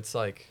 It's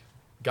like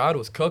God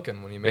was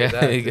cooking when he made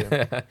that.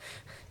 Dude.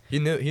 He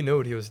knew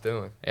what he was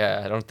doing.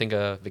 Yeah, I don't think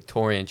a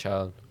Victorian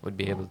child would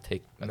be able to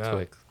take a No.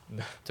 Twix.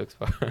 No. Twix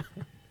bar.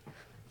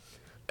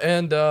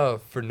 And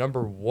for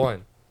number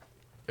 1,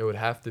 it would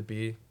have to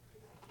be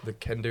the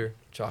Kinder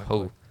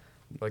chocolate.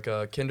 Like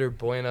a Kinder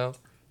Bueno,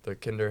 the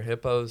Kinder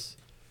Hippos,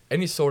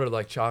 any sort of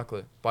like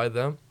chocolate. By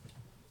them.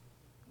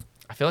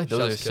 I feel like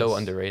those Chef's are so kiss.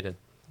 underrated.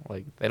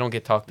 Like they don't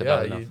get talked Yeah,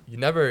 about enough. you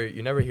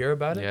never hear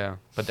about it. Yeah,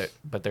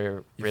 but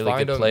they're You really find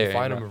good them, players. You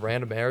find them in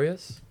random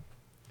areas.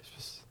 It's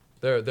just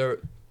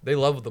they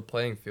level the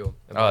playing field.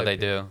 in my Oh, they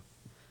opinion.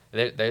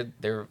 do.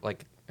 They're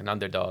like an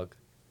underdog.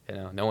 You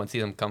know, no one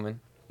sees them coming.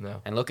 No,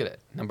 And look at it,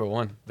 number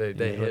 1. they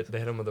Yeah. hit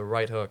them with the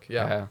right hook.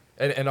 Yeah, Yeah.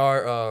 and in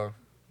our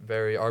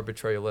very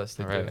arbitrary list,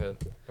 they Right. did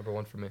hit number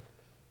 1 for me.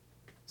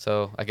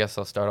 So I guess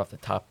I'll start off the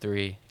top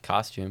 3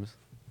 costumes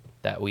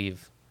that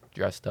we've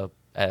dressed up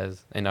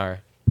as in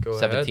our Go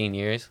 17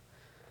 years.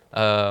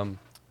 I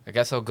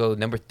guess I'll go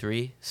number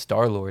 3,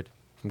 Star-Lord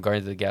from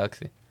Guardians of the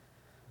Galaxy.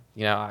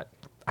 You know,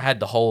 I had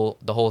the whole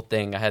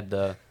thing. I had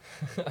the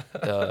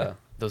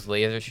those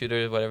laser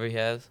shooters, whatever he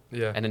has,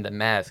 Yeah. and then the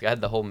mask. I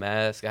had the whole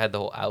mask. I had the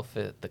whole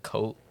outfit, the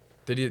coat.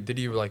 Did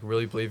you like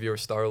really believe you were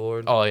Star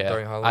Lord? Oh yeah,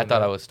 During Halloween I thought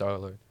night? I was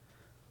Star-Lord.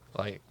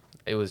 Like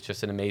it was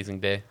just an amazing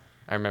day.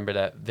 I remember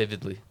that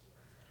vividly.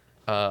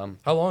 How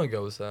long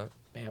ago was that?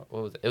 Man,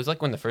 what was it? It was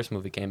like when the first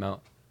movie came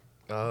out.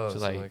 Oh, Which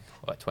was so like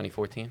what,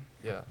 2014?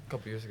 yeah, a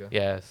couple years ago.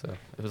 Yeah, so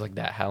it was like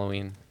that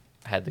Halloween.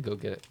 I had to go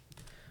get it.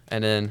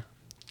 And then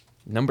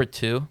number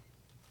 2,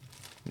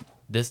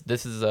 this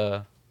is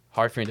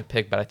hard for me to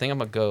pick, but I think I'm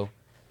gonna go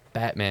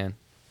Batman.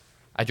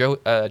 I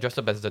dressed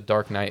up as the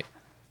Dark Knight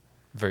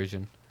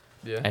version,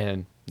 Yeah.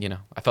 and you know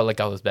I felt like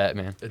I was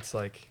Batman. It's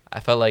like I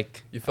felt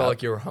like you felt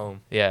like you were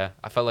home. yeah,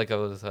 I felt like I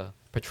was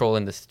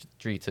patrolling the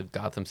streets of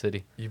Gotham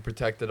City. You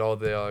protected all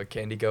the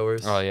candy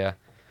goers. Oh yeah,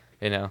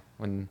 you know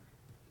when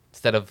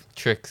instead of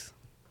tricks,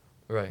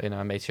 Right. you know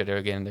I made sure they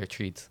were getting their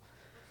treats.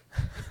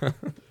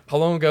 How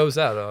long ago was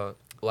that?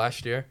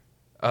 Last year.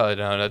 Oh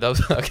no, that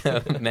was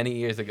like, many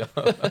years ago.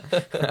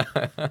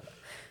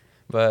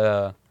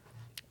 But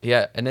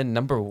yeah, and then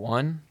number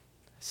 1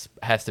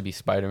 has to be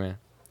Spider-Man.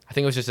 I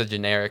think it was just a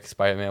generic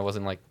Spider-Man. It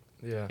wasn't like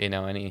Yeah. you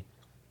know any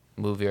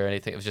movie or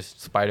anything. It was just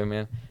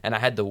Spider-Man, and I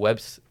had the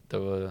webs,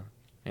 the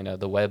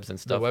webs and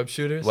The stuff, web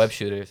shooters. web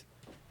shooters,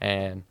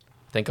 and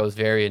I think I was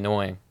very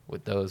annoying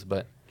with those.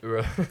 But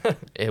Right.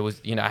 it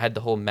was I had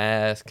the whole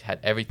mask, had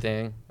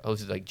everything. I was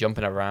just like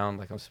jumping around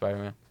like I'm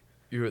Spider-Man.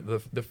 You were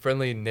the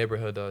friendly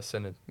neighborhood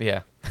synod.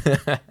 Yeah,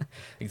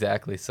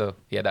 exactly. So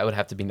yeah, that would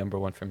have to be number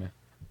 1 for me.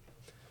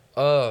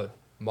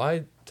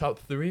 My top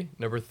 3.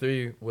 Number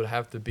 3 would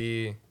have to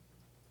be.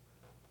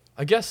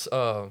 I guess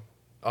I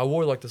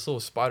wore like this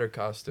little spider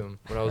costume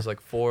when I was like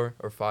 4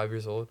 or 5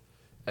 years old,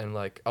 and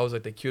like I was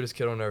like the cutest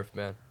kid on earth,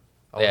 man.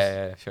 I was,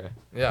 Yeah, sure.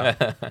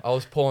 Yeah. I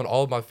was pulling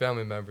all of my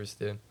family members,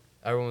 dude.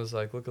 Everyone was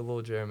like, "Look at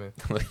little Jeremy,"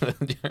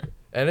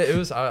 and it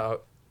was I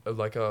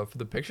like for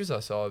the pictures I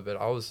saw of it,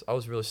 I was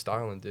really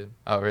styling, dude.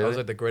 Oh really? I was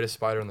like the greatest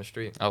spider on the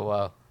street. Oh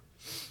wow.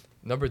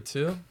 Number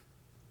 2.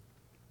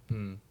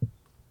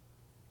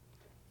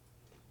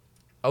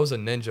 I was a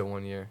ninja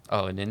one year.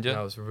 Oh, a And I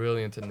ninja. was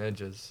really into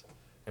ninjas,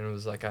 and it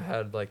was like I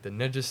had like the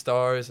ninja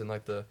stars and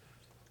like the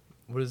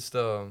what is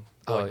the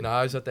Oh, like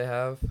knives that they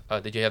have. Oh,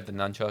 did you have the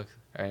nunchucks?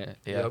 Right.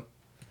 Yeah.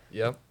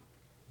 Yep.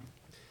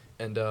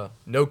 And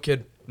no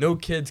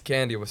kids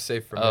candy was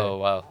safe for Oh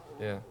me. wow.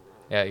 Yeah.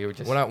 Yeah, you were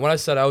just When I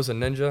said I was a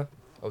ninja,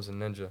 I was a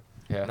ninja.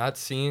 yeah. Not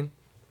seen,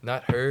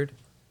 not heard.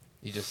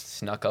 You just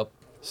snuck up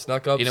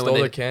Snuck up, You know when stole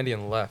they- their candy,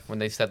 and left. when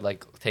they said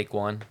like take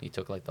 1. You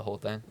took like the whole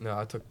thing. No,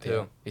 I took 2.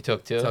 Yeah. You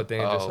took 2. That's how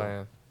dangerous oh. I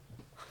am.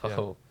 Yeah.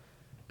 Oh.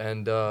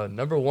 And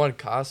number 1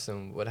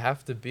 costume would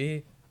have to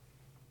be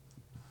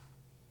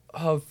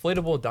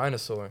inflatable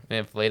dinosaur.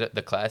 Inflate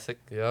the classic.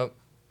 Yep.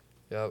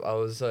 I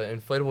was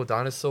inflatable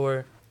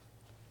dinosaur.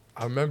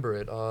 I remember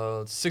it.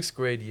 6th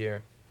grade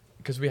year,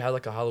 because we had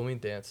like a Halloween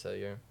dance that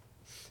year,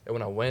 and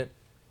when I went,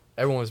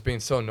 everyone was being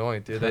so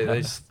annoying, dude. They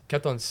just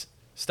kept on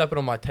stepping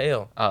on my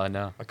tail. Oh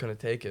no. I couldn't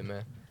take it,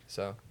 man.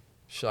 So,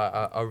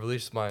 I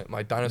released my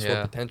dinosaur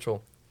Yeah.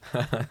 potential.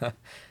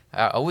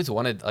 I always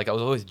wanted I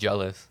was always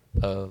jealous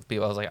of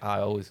people. I was like I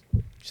always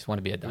just want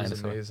to be a It was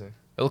dinosaur. amazing.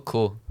 It looked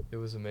cool, It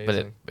was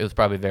amazing. but it was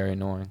probably very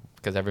annoying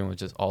because everyone was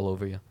just all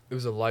over you. It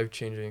was a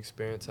life-changing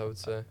experience, I would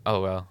say.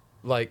 Oh well.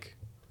 Like,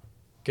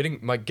 getting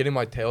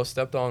my tail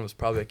stepped on was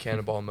probably a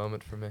cannonball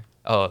moment for me.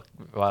 Oh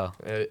wow.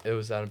 It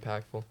was that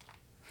impactful.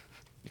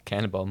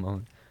 Cannonball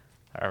moment.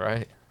 All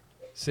right.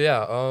 So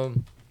yeah,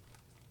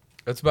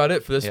 that's about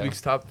it for this Yeah.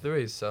 week's top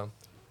 3. So,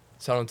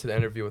 let's head on to the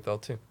interview with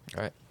LT.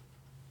 All right.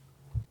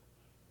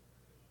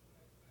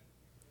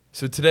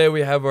 So today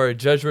we have our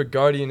Jesuit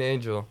guardian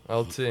angel,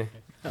 LT.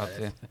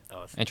 Okay.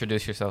 Awesome.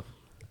 Introduce yourself.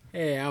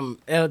 Hey, I'm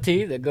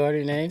LT, the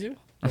guardian angel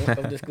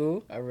of the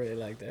school. I really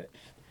like that.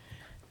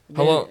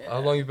 How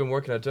long you been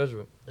working at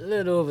Jesuit? A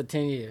little over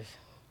 10 years.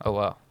 Oh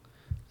wow.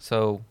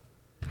 So,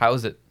 how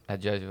is it at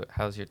Jesuit?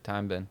 How's your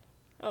time been?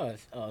 Oh,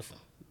 it's awesome.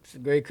 It's a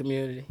great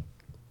community.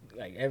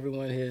 Like,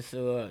 everyone here is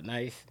so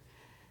nice,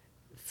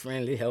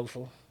 friendly,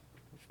 helpful.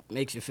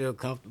 Makes you feel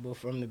comfortable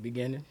from the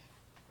beginning.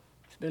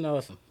 It's been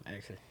awesome,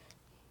 actually.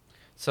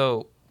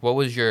 So, what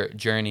was your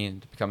journey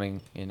into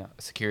becoming, a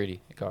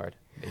security guard,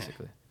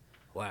 basically?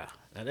 Wow.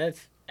 Now,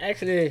 that's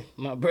actually,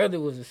 my brother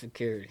was a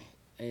security,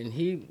 and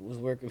he was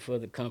working for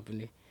the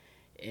company,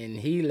 and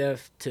he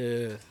left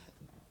to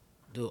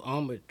do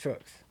armored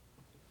trucks.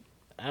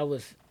 I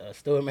was a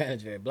store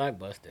manager at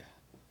Blockbuster.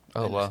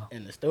 Oh wow.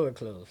 And the store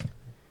closed.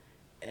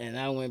 And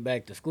I went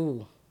back to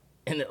school.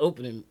 In the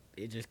opening,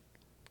 it just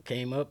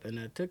came up, and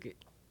I took it.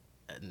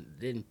 I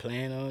didn't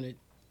plan on it.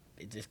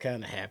 It just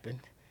kind of happened.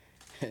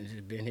 And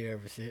just been here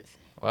ever since.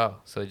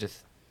 Wow. So it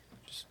just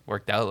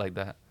worked out like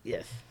that.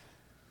 Yes.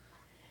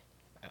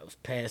 I was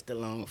passed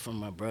along from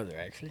my brother,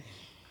 actually.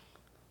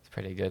 It's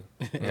pretty good.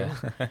 Yeah.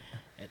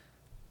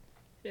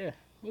 Yeah,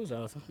 it was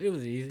awesome. It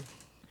was easy.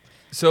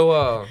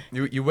 So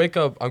you wake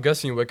up. I'm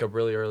guessing you wake up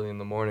really early in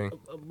the morning.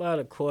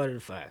 About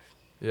 4:45.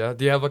 Yeah.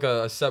 Do you have like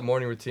a set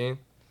morning routine?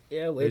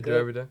 Yeah, You wake do up.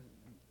 every day.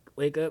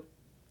 Wake up,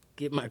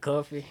 get my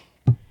coffee.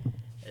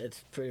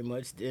 That's pretty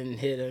much then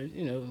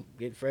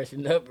get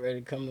freshened up, ready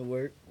to come to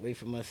work. Wait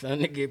for my son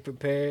to get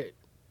prepared,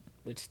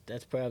 which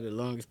that's probably the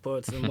longest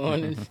parts of the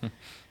mornings.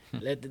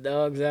 Let the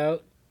dogs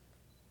out,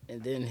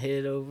 and then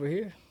head over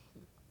here.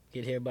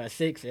 Get here by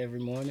 6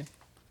 every morning.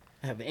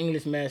 I have an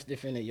English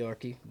Mastiff and a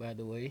Yorkie, by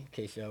the way, in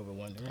case y'all were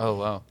wondering. Oh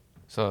wow.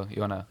 So you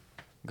wanna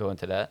go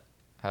into that?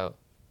 How?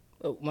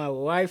 Well, my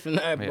wife and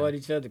I Yeah. bought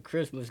each other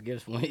Christmas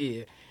gifts one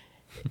year,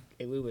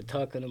 and we were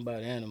talking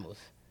about animals.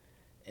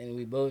 And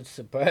we both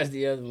surprised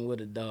the other one with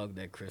a dog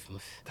that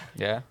Christmas.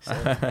 Yeah. So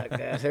I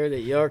got her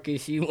the Yorkie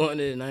she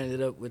wanted, and I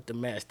ended up with the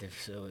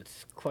Mastiff. So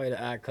it's quite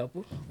an odd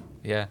couple,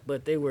 Yeah.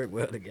 but they work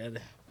well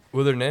together.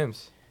 What are their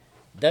names?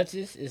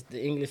 Duchess is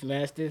the English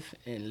Mastiff,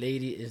 and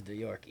Lady is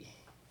the Yorkie.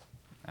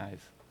 Nice.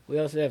 We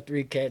also have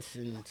 3 cats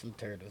and some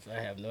turtles.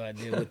 I have no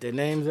idea what their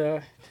names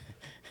are.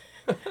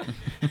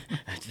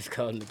 I just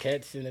call them the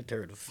cats and the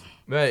turtles.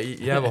 Man,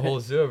 you have a whole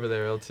zoo over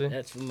there, LT.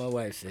 That's what my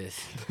wife says.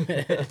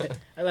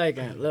 I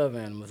love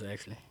animals,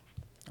 actually.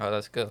 Oh,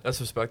 that's good. That's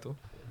respectable.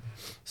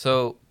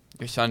 So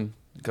your son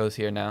goes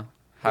here now.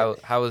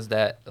 How was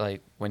that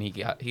like when he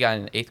got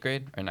in 8th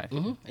grade or 9th?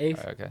 Mm-hmm.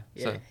 Eighth. Oh, okay.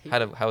 Yeah,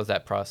 So how was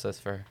that process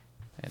for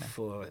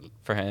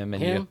For him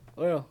and him,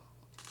 you? well,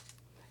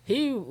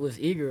 he was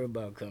eager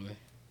about coming.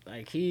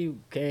 Like, he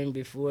came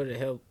before to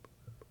help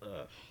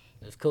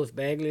this Coach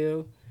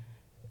Baglio,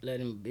 let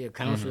him be a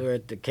counselor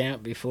at the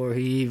camp before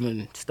he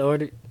even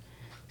started.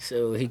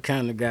 So he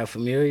kind of got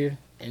familiar.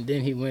 And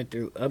then he went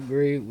through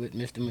upgrade with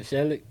Mr.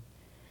 Michelic.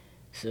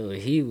 So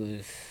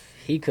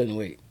he couldn't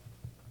wait.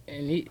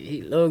 And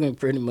Logan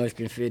pretty much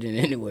can fit in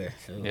anywhere.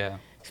 So Yeah.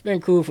 it's been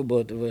cool for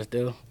both of us,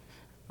 though.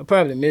 I'll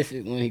probably miss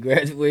it when he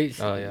graduates.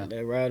 Oh, yeah.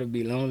 That ride will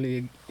be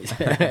lonely.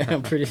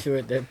 I'm pretty sure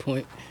at that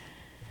point.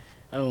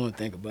 I don't want to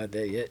think about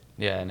that yet.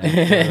 Yeah.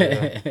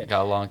 No,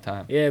 got a long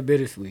time. Yeah,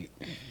 bittersweet.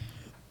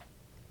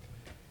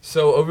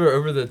 So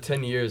over the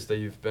 10 years that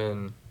you've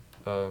been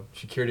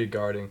security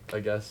guarding, I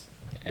guess,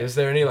 is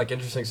there any like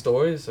interesting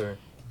stories or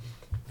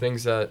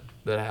things that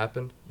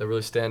happened that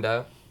really stand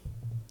out?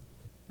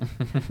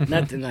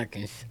 Nothing I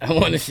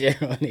want to share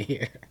on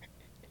here.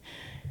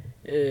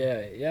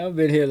 Yeah, y'all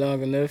been here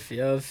long enough.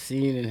 Y'all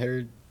seen and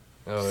heard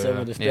some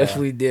of the stuff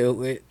we deal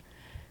with.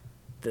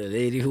 The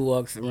lady who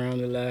walks around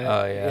a lot.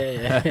 Oh,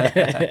 yeah.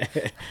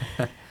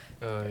 Yeah.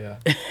 Oh yeah.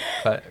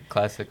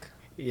 Classic.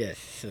 Yes,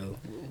 so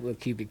we'll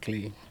keep it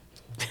clean.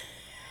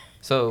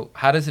 So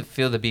how does it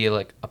feel to be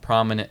like a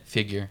prominent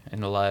figure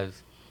in the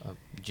lives of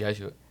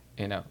Jesuit?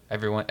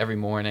 Every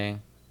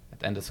morning at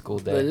the end of school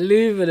day.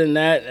 Believe it or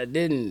not, I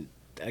didn't,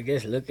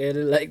 look at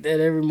it like that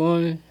every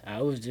morning.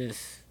 I was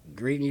just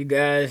greeting you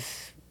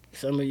guys.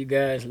 Some of you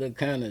guys look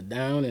kind of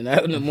down and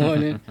out in the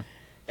morning.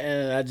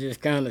 And I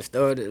just kind of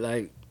started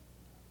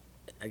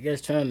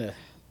trying to,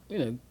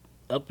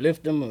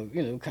 uplift them or,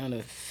 kind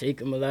of shake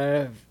them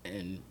alive.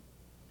 And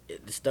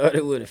it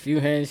started with a few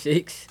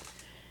handshakes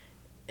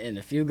and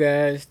a few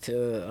guys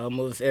to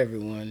almost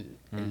everyone.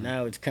 And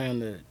now it's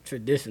kind of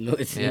traditional,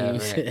 it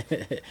seems. Yeah,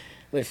 right.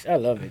 Which I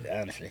love it,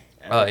 honestly.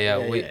 Oh, yeah,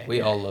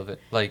 we all love it.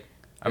 Like,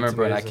 I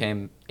remember when I amazing.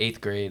 came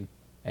 8th grade,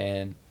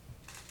 and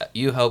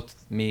you helped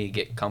me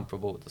get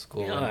comfortable with the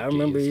school. Yeah, and I get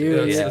remember used to you.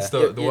 it. It's, Yeah, it's the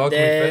Your welcoming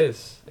dad.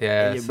 face.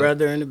 yeah. And your so-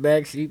 brother in the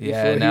back seat before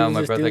Yeah, he now was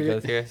my a brother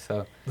student. goes here,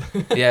 so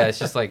yeah, it's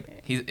just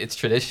like it's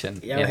tradition.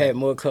 Y'all had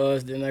more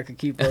cars than I could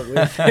keep up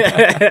with.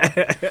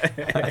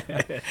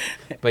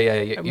 But yeah,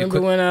 I you remember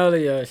when all of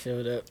y'all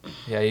showed up.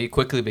 you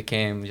quickly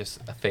became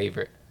just a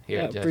favorite here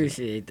I at Jesuit.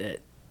 appreciate that.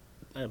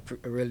 I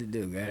really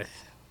do, guys.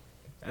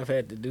 I've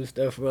had to do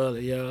stuff for all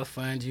of y'all.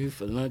 Find you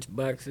for lunch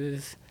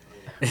boxes.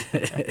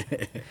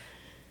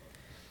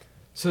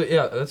 So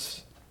yeah,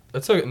 that's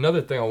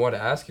another thing I want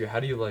to ask you. How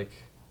do you like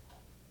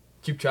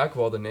keep track of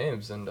all the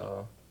names and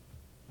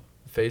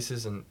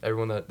faces and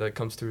everyone that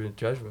comes through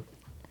Jesuit?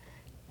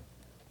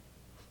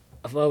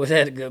 I've always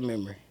had a good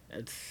memory.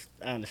 That's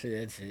honestly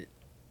that's it.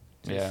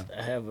 Yeah.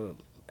 I have a.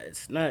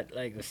 It's not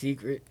like a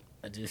secret.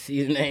 I just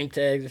see the name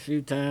tags a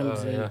few times,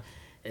 Oh, and yeah.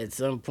 at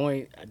some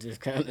point, I just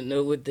kind of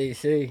know what they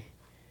say.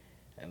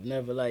 I've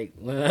never like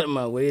went out of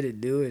my way to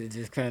do it. It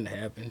just kind of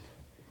happened.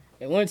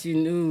 And once you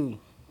knew,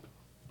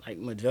 like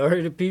majority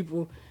of the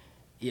people,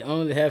 you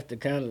only have to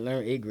kind of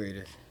learn eighth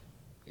graders.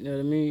 You know what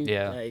I mean?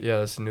 Yeah. Like, Yeah,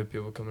 that's the new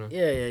people coming in.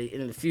 yeah.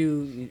 And a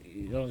few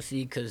you don't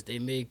see because they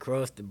may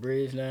cross the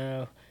bridge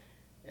now,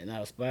 and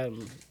I'll spot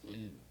them.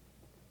 And,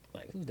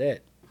 like, who's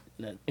that?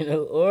 Not- You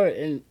know,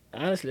 and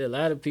honestly, a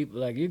lot of people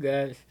like you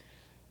guys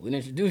would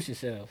introduce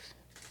yourselves.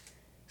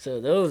 So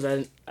those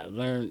I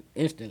learned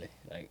instantly.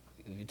 Like,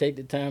 if you take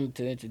the time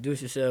to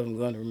introduce yourself, I'm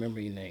going to remember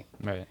your name.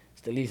 Right.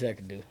 It's the least I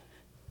could do.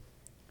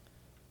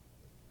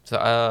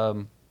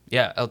 So,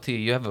 yeah, LT,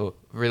 you have a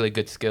really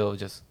good skill of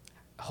just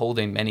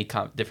holding many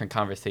different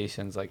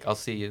conversations. Like, I'll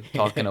see you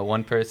talking to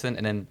one person,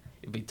 and then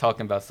you'll be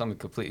talking about something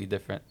completely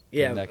different. the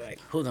Yeah, next. like,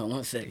 hold on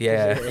one second.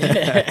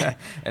 Yeah.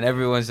 And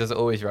everyone's just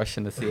always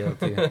rushing to see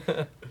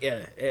LT.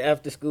 Yeah,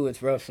 after school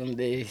it's rough some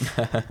days.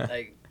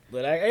 Like,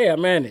 but I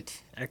manage.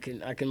 I can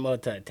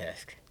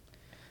multitask.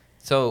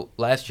 So,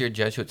 last year,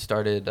 Jesuit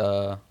started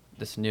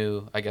this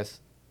new, I guess,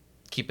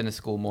 keeping the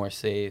school more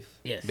safe.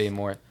 Yes. Being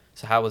more.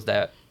 So, how was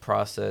that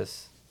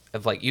process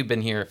of, like, you've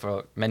been here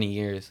for many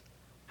years.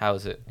 How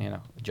is it,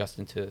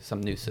 adjusting to some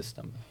new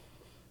system?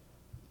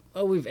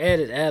 Oh, we've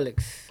added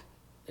Alex.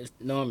 It's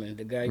Norman,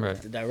 the guy, Right.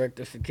 the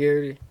director of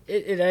security.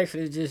 It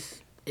actually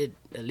just it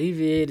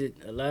alleviated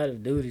a lot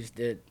of duties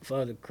that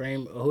Father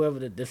Kramer or whoever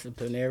the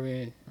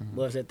disciplinarian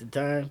was at the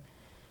time,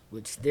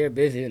 which they're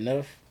busy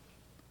enough.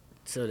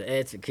 So to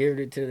add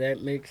security to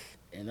that mix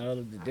and all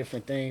of the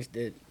different things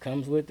that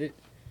comes with it,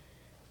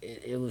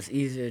 it was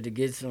easier to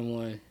get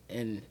someone,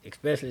 and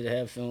especially to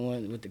have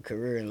someone with a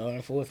career in law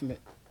enforcement.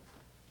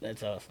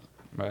 That's awesome.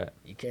 Right.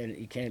 You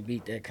can't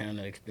beat that kind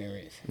of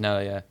experience. No,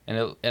 yeah.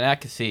 And I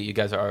can see you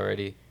guys are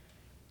already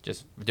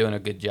just doing a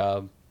good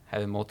job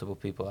having multiple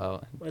people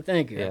out. Well,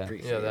 thank you. I Yeah.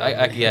 appreciate Yeah, it.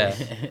 that- Yeah.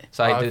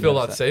 So I do feel a notice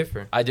lot that.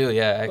 safer. I do,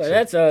 yeah, actually. Well,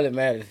 that's all that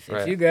matters.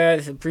 Right. If you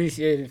guys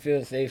appreciate and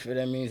feel safer,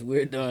 that means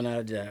we're doing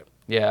our job.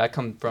 Yeah, I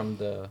come from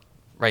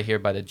right here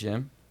by the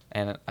gym,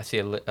 and I see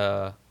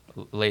a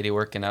lady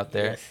working out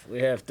there. Yes, we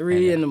have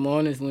 3 And, in the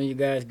mornings when you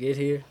guys get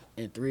here,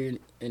 and 3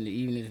 in the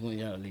evenings when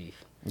y'all leave.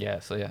 Yeah,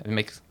 so yeah, it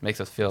makes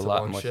us feel It's a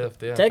lot long more.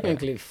 shift, yeah.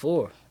 Technically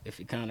 4 if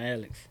you count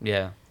Alex,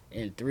 Yeah,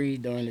 and 3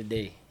 during the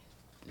day.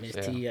 Miss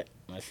Yeah. T,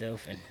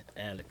 myself, and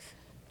Alex.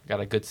 got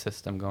a good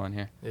system going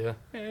here. Yeah.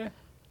 Yeah,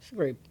 it's a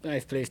very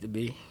nice place to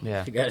be.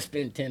 Yeah, You got to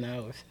spend 10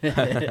 hours.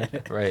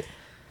 right.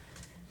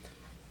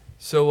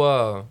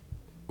 So,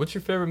 what's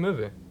your favorite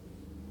movie?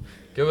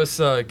 Give us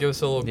a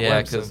little Yeah,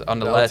 glimpse because of on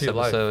the the last LT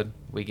life. episode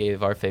we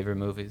gave our favorite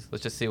movies.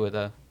 Let's just see what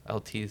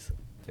LT's.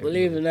 favorite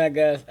Believe it or movie. not,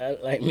 guys, I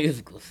like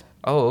musicals.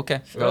 Oh,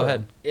 okay. Go Really?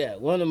 ahead. Yeah,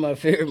 one of my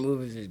favorite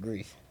movies is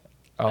Grease.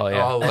 Oh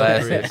yeah, Oh, I love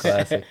classic, Grease.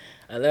 classic.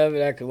 I love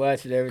it. I can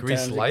watch it every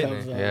Grease time Lightning. it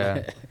comes on.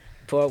 Yeah.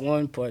 Part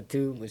 1, part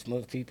 2, which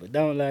most people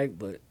don't like,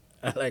 but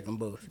I like them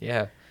both.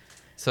 Yeah.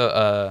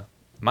 So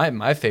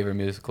my favorite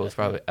musical is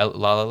probably La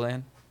La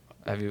Land.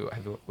 Have you?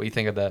 What do you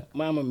think of that?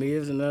 Mamma Mia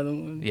is another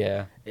one.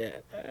 Yeah. Yeah,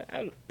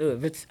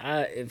 dude,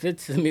 if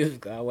it's a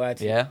musical, I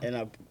watch Yeah? it. And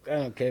I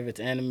don't care if it's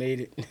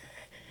animated.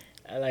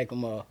 I like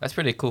them all. That's a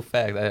pretty cool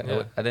fact.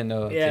 Yeah. I didn't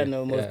know. Yeah, I too.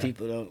 know most Yeah.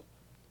 people don't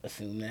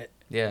assume that.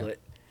 Yeah. But,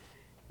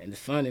 and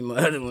it's funny, my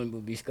other one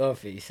would be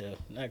Scarface, so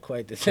not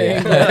quite the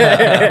same.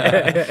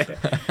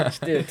 but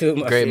Still two of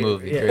my Great favorite,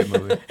 movie. yeah. Great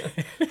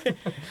movie.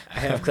 I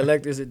have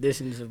collector's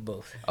editions of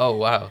both. Oh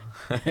wow.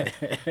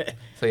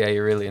 So yeah,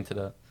 you're really into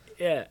that.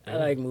 Yeah, I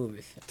like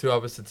movies. Two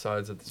opposite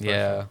sides of the spectrum.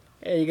 Yeah,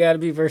 Yeah, you got to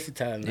be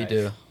versatile. in you life.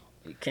 do.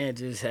 You can't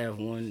just have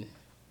one,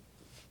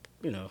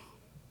 You gotta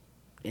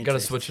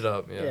interest. switch it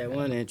up. Yeah. Yeah,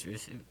 one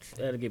interest.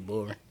 That'll get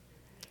boring.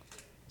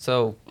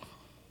 So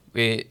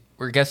we're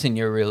guessing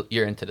you're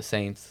into the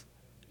Saints,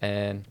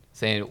 and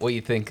saying what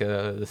you think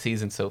of the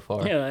season so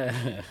far.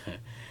 Yeah,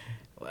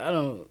 well, I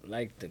don't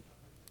like the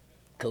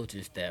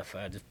coaching staff.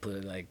 I just put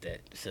it like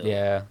that. So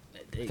Yeah,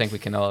 they- I think we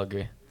can all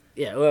agree.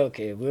 Yeah, well,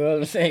 okay, we're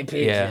on the same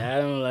page. Yeah. Yeah.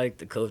 I don't like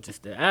the coaching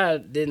staff. I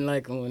didn't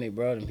like them when they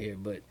brought him here,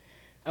 but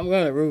I'm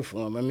gonna root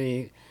for him. I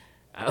mean,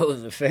 I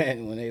was a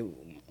fan when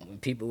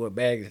people were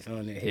baggers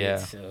on their heads. Yeah.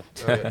 So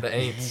Oh, yeah, the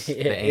Aints.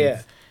 yeah, The yeah.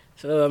 Aints.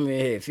 So I mean,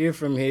 hey, if you're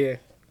from here,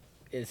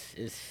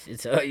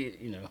 it's all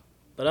you know.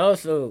 But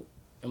also,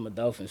 I'm a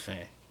Dolphins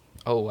fan.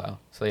 Oh wow.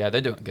 So yeah,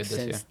 they're doing good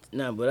this year.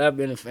 No, but I've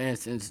been a fan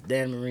since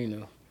Dan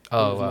Marino.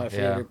 Oh He was wow. my Yeah.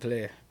 favorite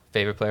player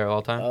Favorite player of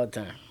all time. all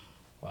time.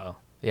 Wow.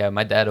 Yeah,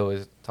 my dad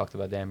always talked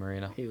about Dan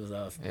Marino. He was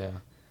awesome. Yeah.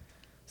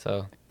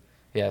 So,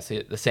 yeah.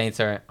 So the Saints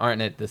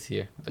aren't it this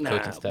year. The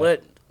coaching staff.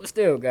 but we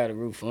still got to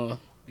root for him.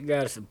 You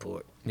got to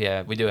support.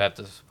 Yeah, we do have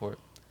to support.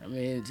 I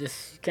mean,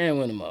 just you can't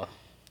win them all.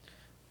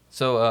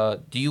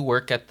 So, do you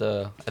work at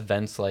the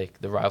events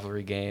like the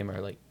rivalry game or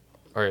no?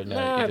 you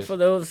Nah, just- for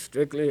those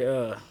strictly,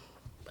 I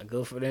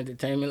go for the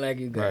entertainment like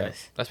you guys.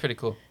 Right. That's pretty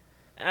cool.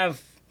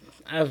 I've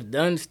I've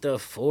done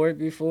stuff for it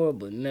before,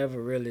 but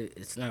never really.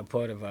 It's not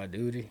part of our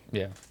duty.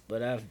 Yeah,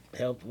 But I've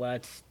helped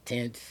watch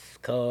tents,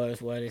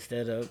 cars while they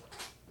set up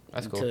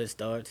that's until cool. it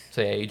starts.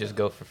 So yeah, you just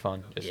go for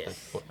fun. Just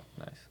Yes. like,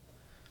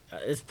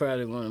 nice. It's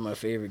probably one of my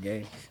favorite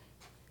games.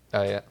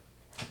 Oh yeah.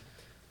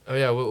 Oh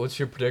yeah, what's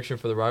your prediction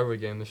for the rivalry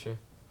game this year?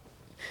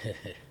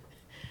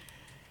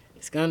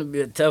 It's gonna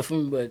be a tough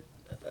one, but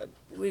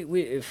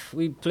we if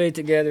we play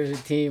together as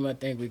a team, I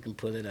think we can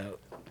pull it out.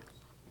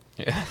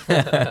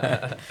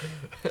 Yeah.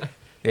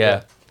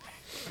 Yeah.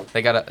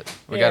 We gotta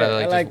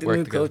I like just the work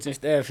new together. coaching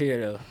staff here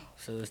though,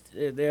 so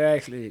they're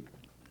actually.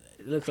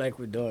 It looks like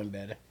we're doing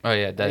better. Oh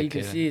yeah, You dedicated.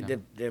 can see yeah. that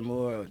they're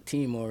more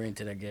team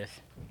oriented, I guess.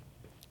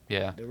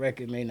 Yeah. The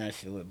record may not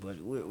show it, but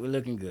we're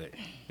looking good.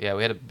 Yeah,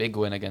 we had a big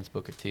win against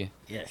Booker T.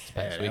 Yes,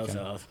 Past that was weekend.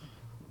 awesome.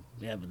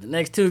 Yeah, but the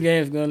next 2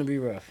 games gonna be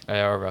rough.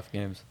 They are rough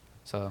games.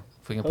 So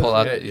if we can pull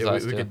out Yeah, these yeah,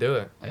 last we two, could do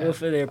it. yeah.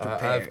 Hopefully they're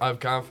prepared. I have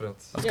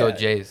confidence. Let's go Yeah.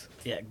 Jays.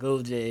 Yeah,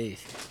 go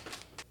Jays.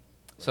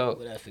 So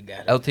What else we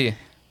got? LT,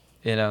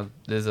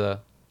 there's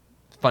a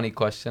funny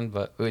question,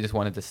 but we just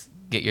wanted to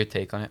get your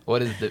take on it.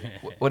 What is the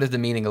what is the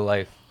meaning of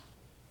life?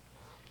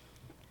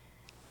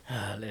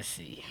 Let's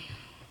see.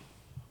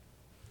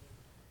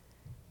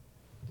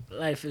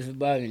 Life is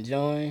about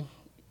enjoying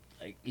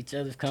like each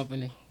other's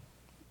company,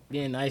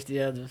 being nice to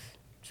others,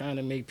 trying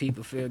to make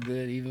people feel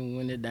good even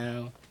when they're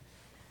down.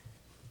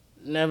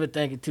 Never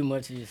thinking too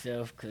much of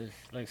yourself, because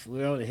like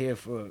we're only here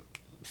for a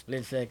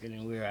split second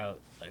and we're out.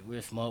 Like we're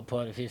a small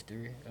part of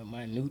history, a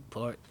minute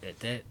part at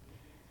that.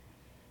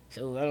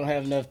 So I don't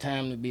have enough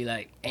time to be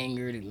like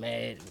angered and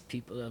mad with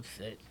people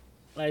upset.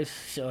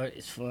 Life's short,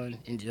 it's fun,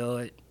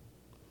 enjoy it.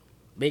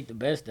 Make the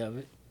best of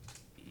it.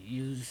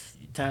 Use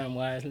your time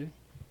wisely.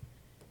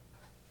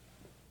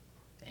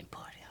 And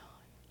party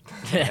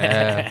hard.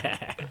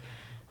 Yeah.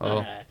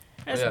 Oh,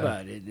 That's Yeah.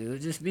 about it,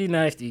 dude. Just be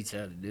nice to each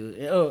other, dude.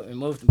 And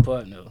most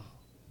important, though,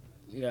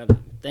 you gotta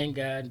thank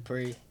God and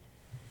pray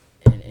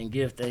and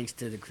give thanks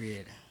to the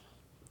Creator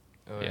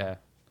Oh, yeah.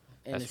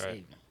 and That's the right.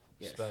 Savior.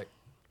 Yes. Respect.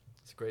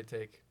 It's a great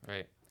take.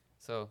 Right.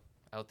 So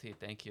LT,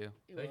 thank you.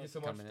 You're Thank you so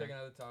welcome. much for Coming taking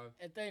out the time.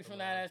 And thanks for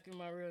not asking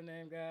my real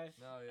name, guys.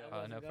 No, yeah. I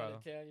wasn't no gonna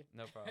problem. tell you.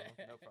 No problem.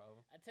 No problem.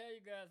 I tell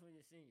you guys when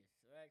you're seniors.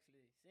 So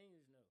actually,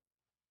 seniors know.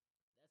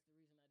 That's the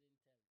reason I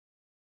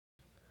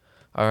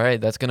didn't tell you. All right,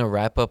 that's gonna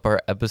wrap up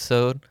our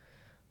episode.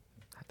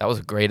 That was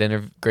a great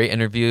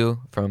interview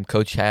from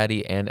Coach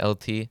Hatty and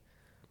LT.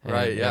 And,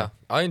 Right, yeah.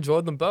 I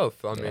enjoyed them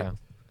both. I mean, Yeah.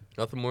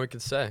 nothing more we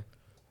could say.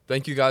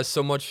 Thank you guys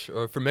so much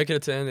for making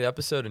it to the end of the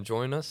episode and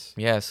joining us.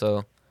 Yeah,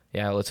 so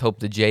yeah, let's hope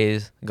the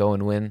Jays go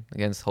and win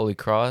against Holy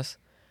Cross,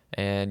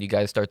 and you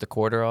guys start the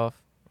quarter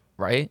off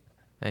right.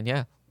 And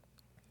yeah,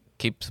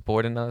 keep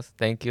supporting us.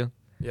 Thank you.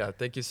 Yeah,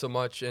 thank you so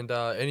much. And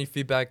any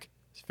feedback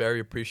is very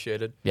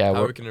appreciated. Yeah,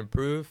 how we're we can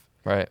improve,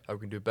 right. how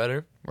we can do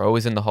better. We're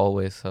always in the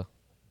hallways, so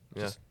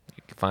Yeah.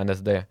 you can find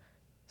us there.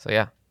 So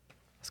yeah,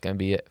 that's gonna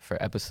be it for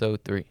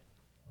episode 3.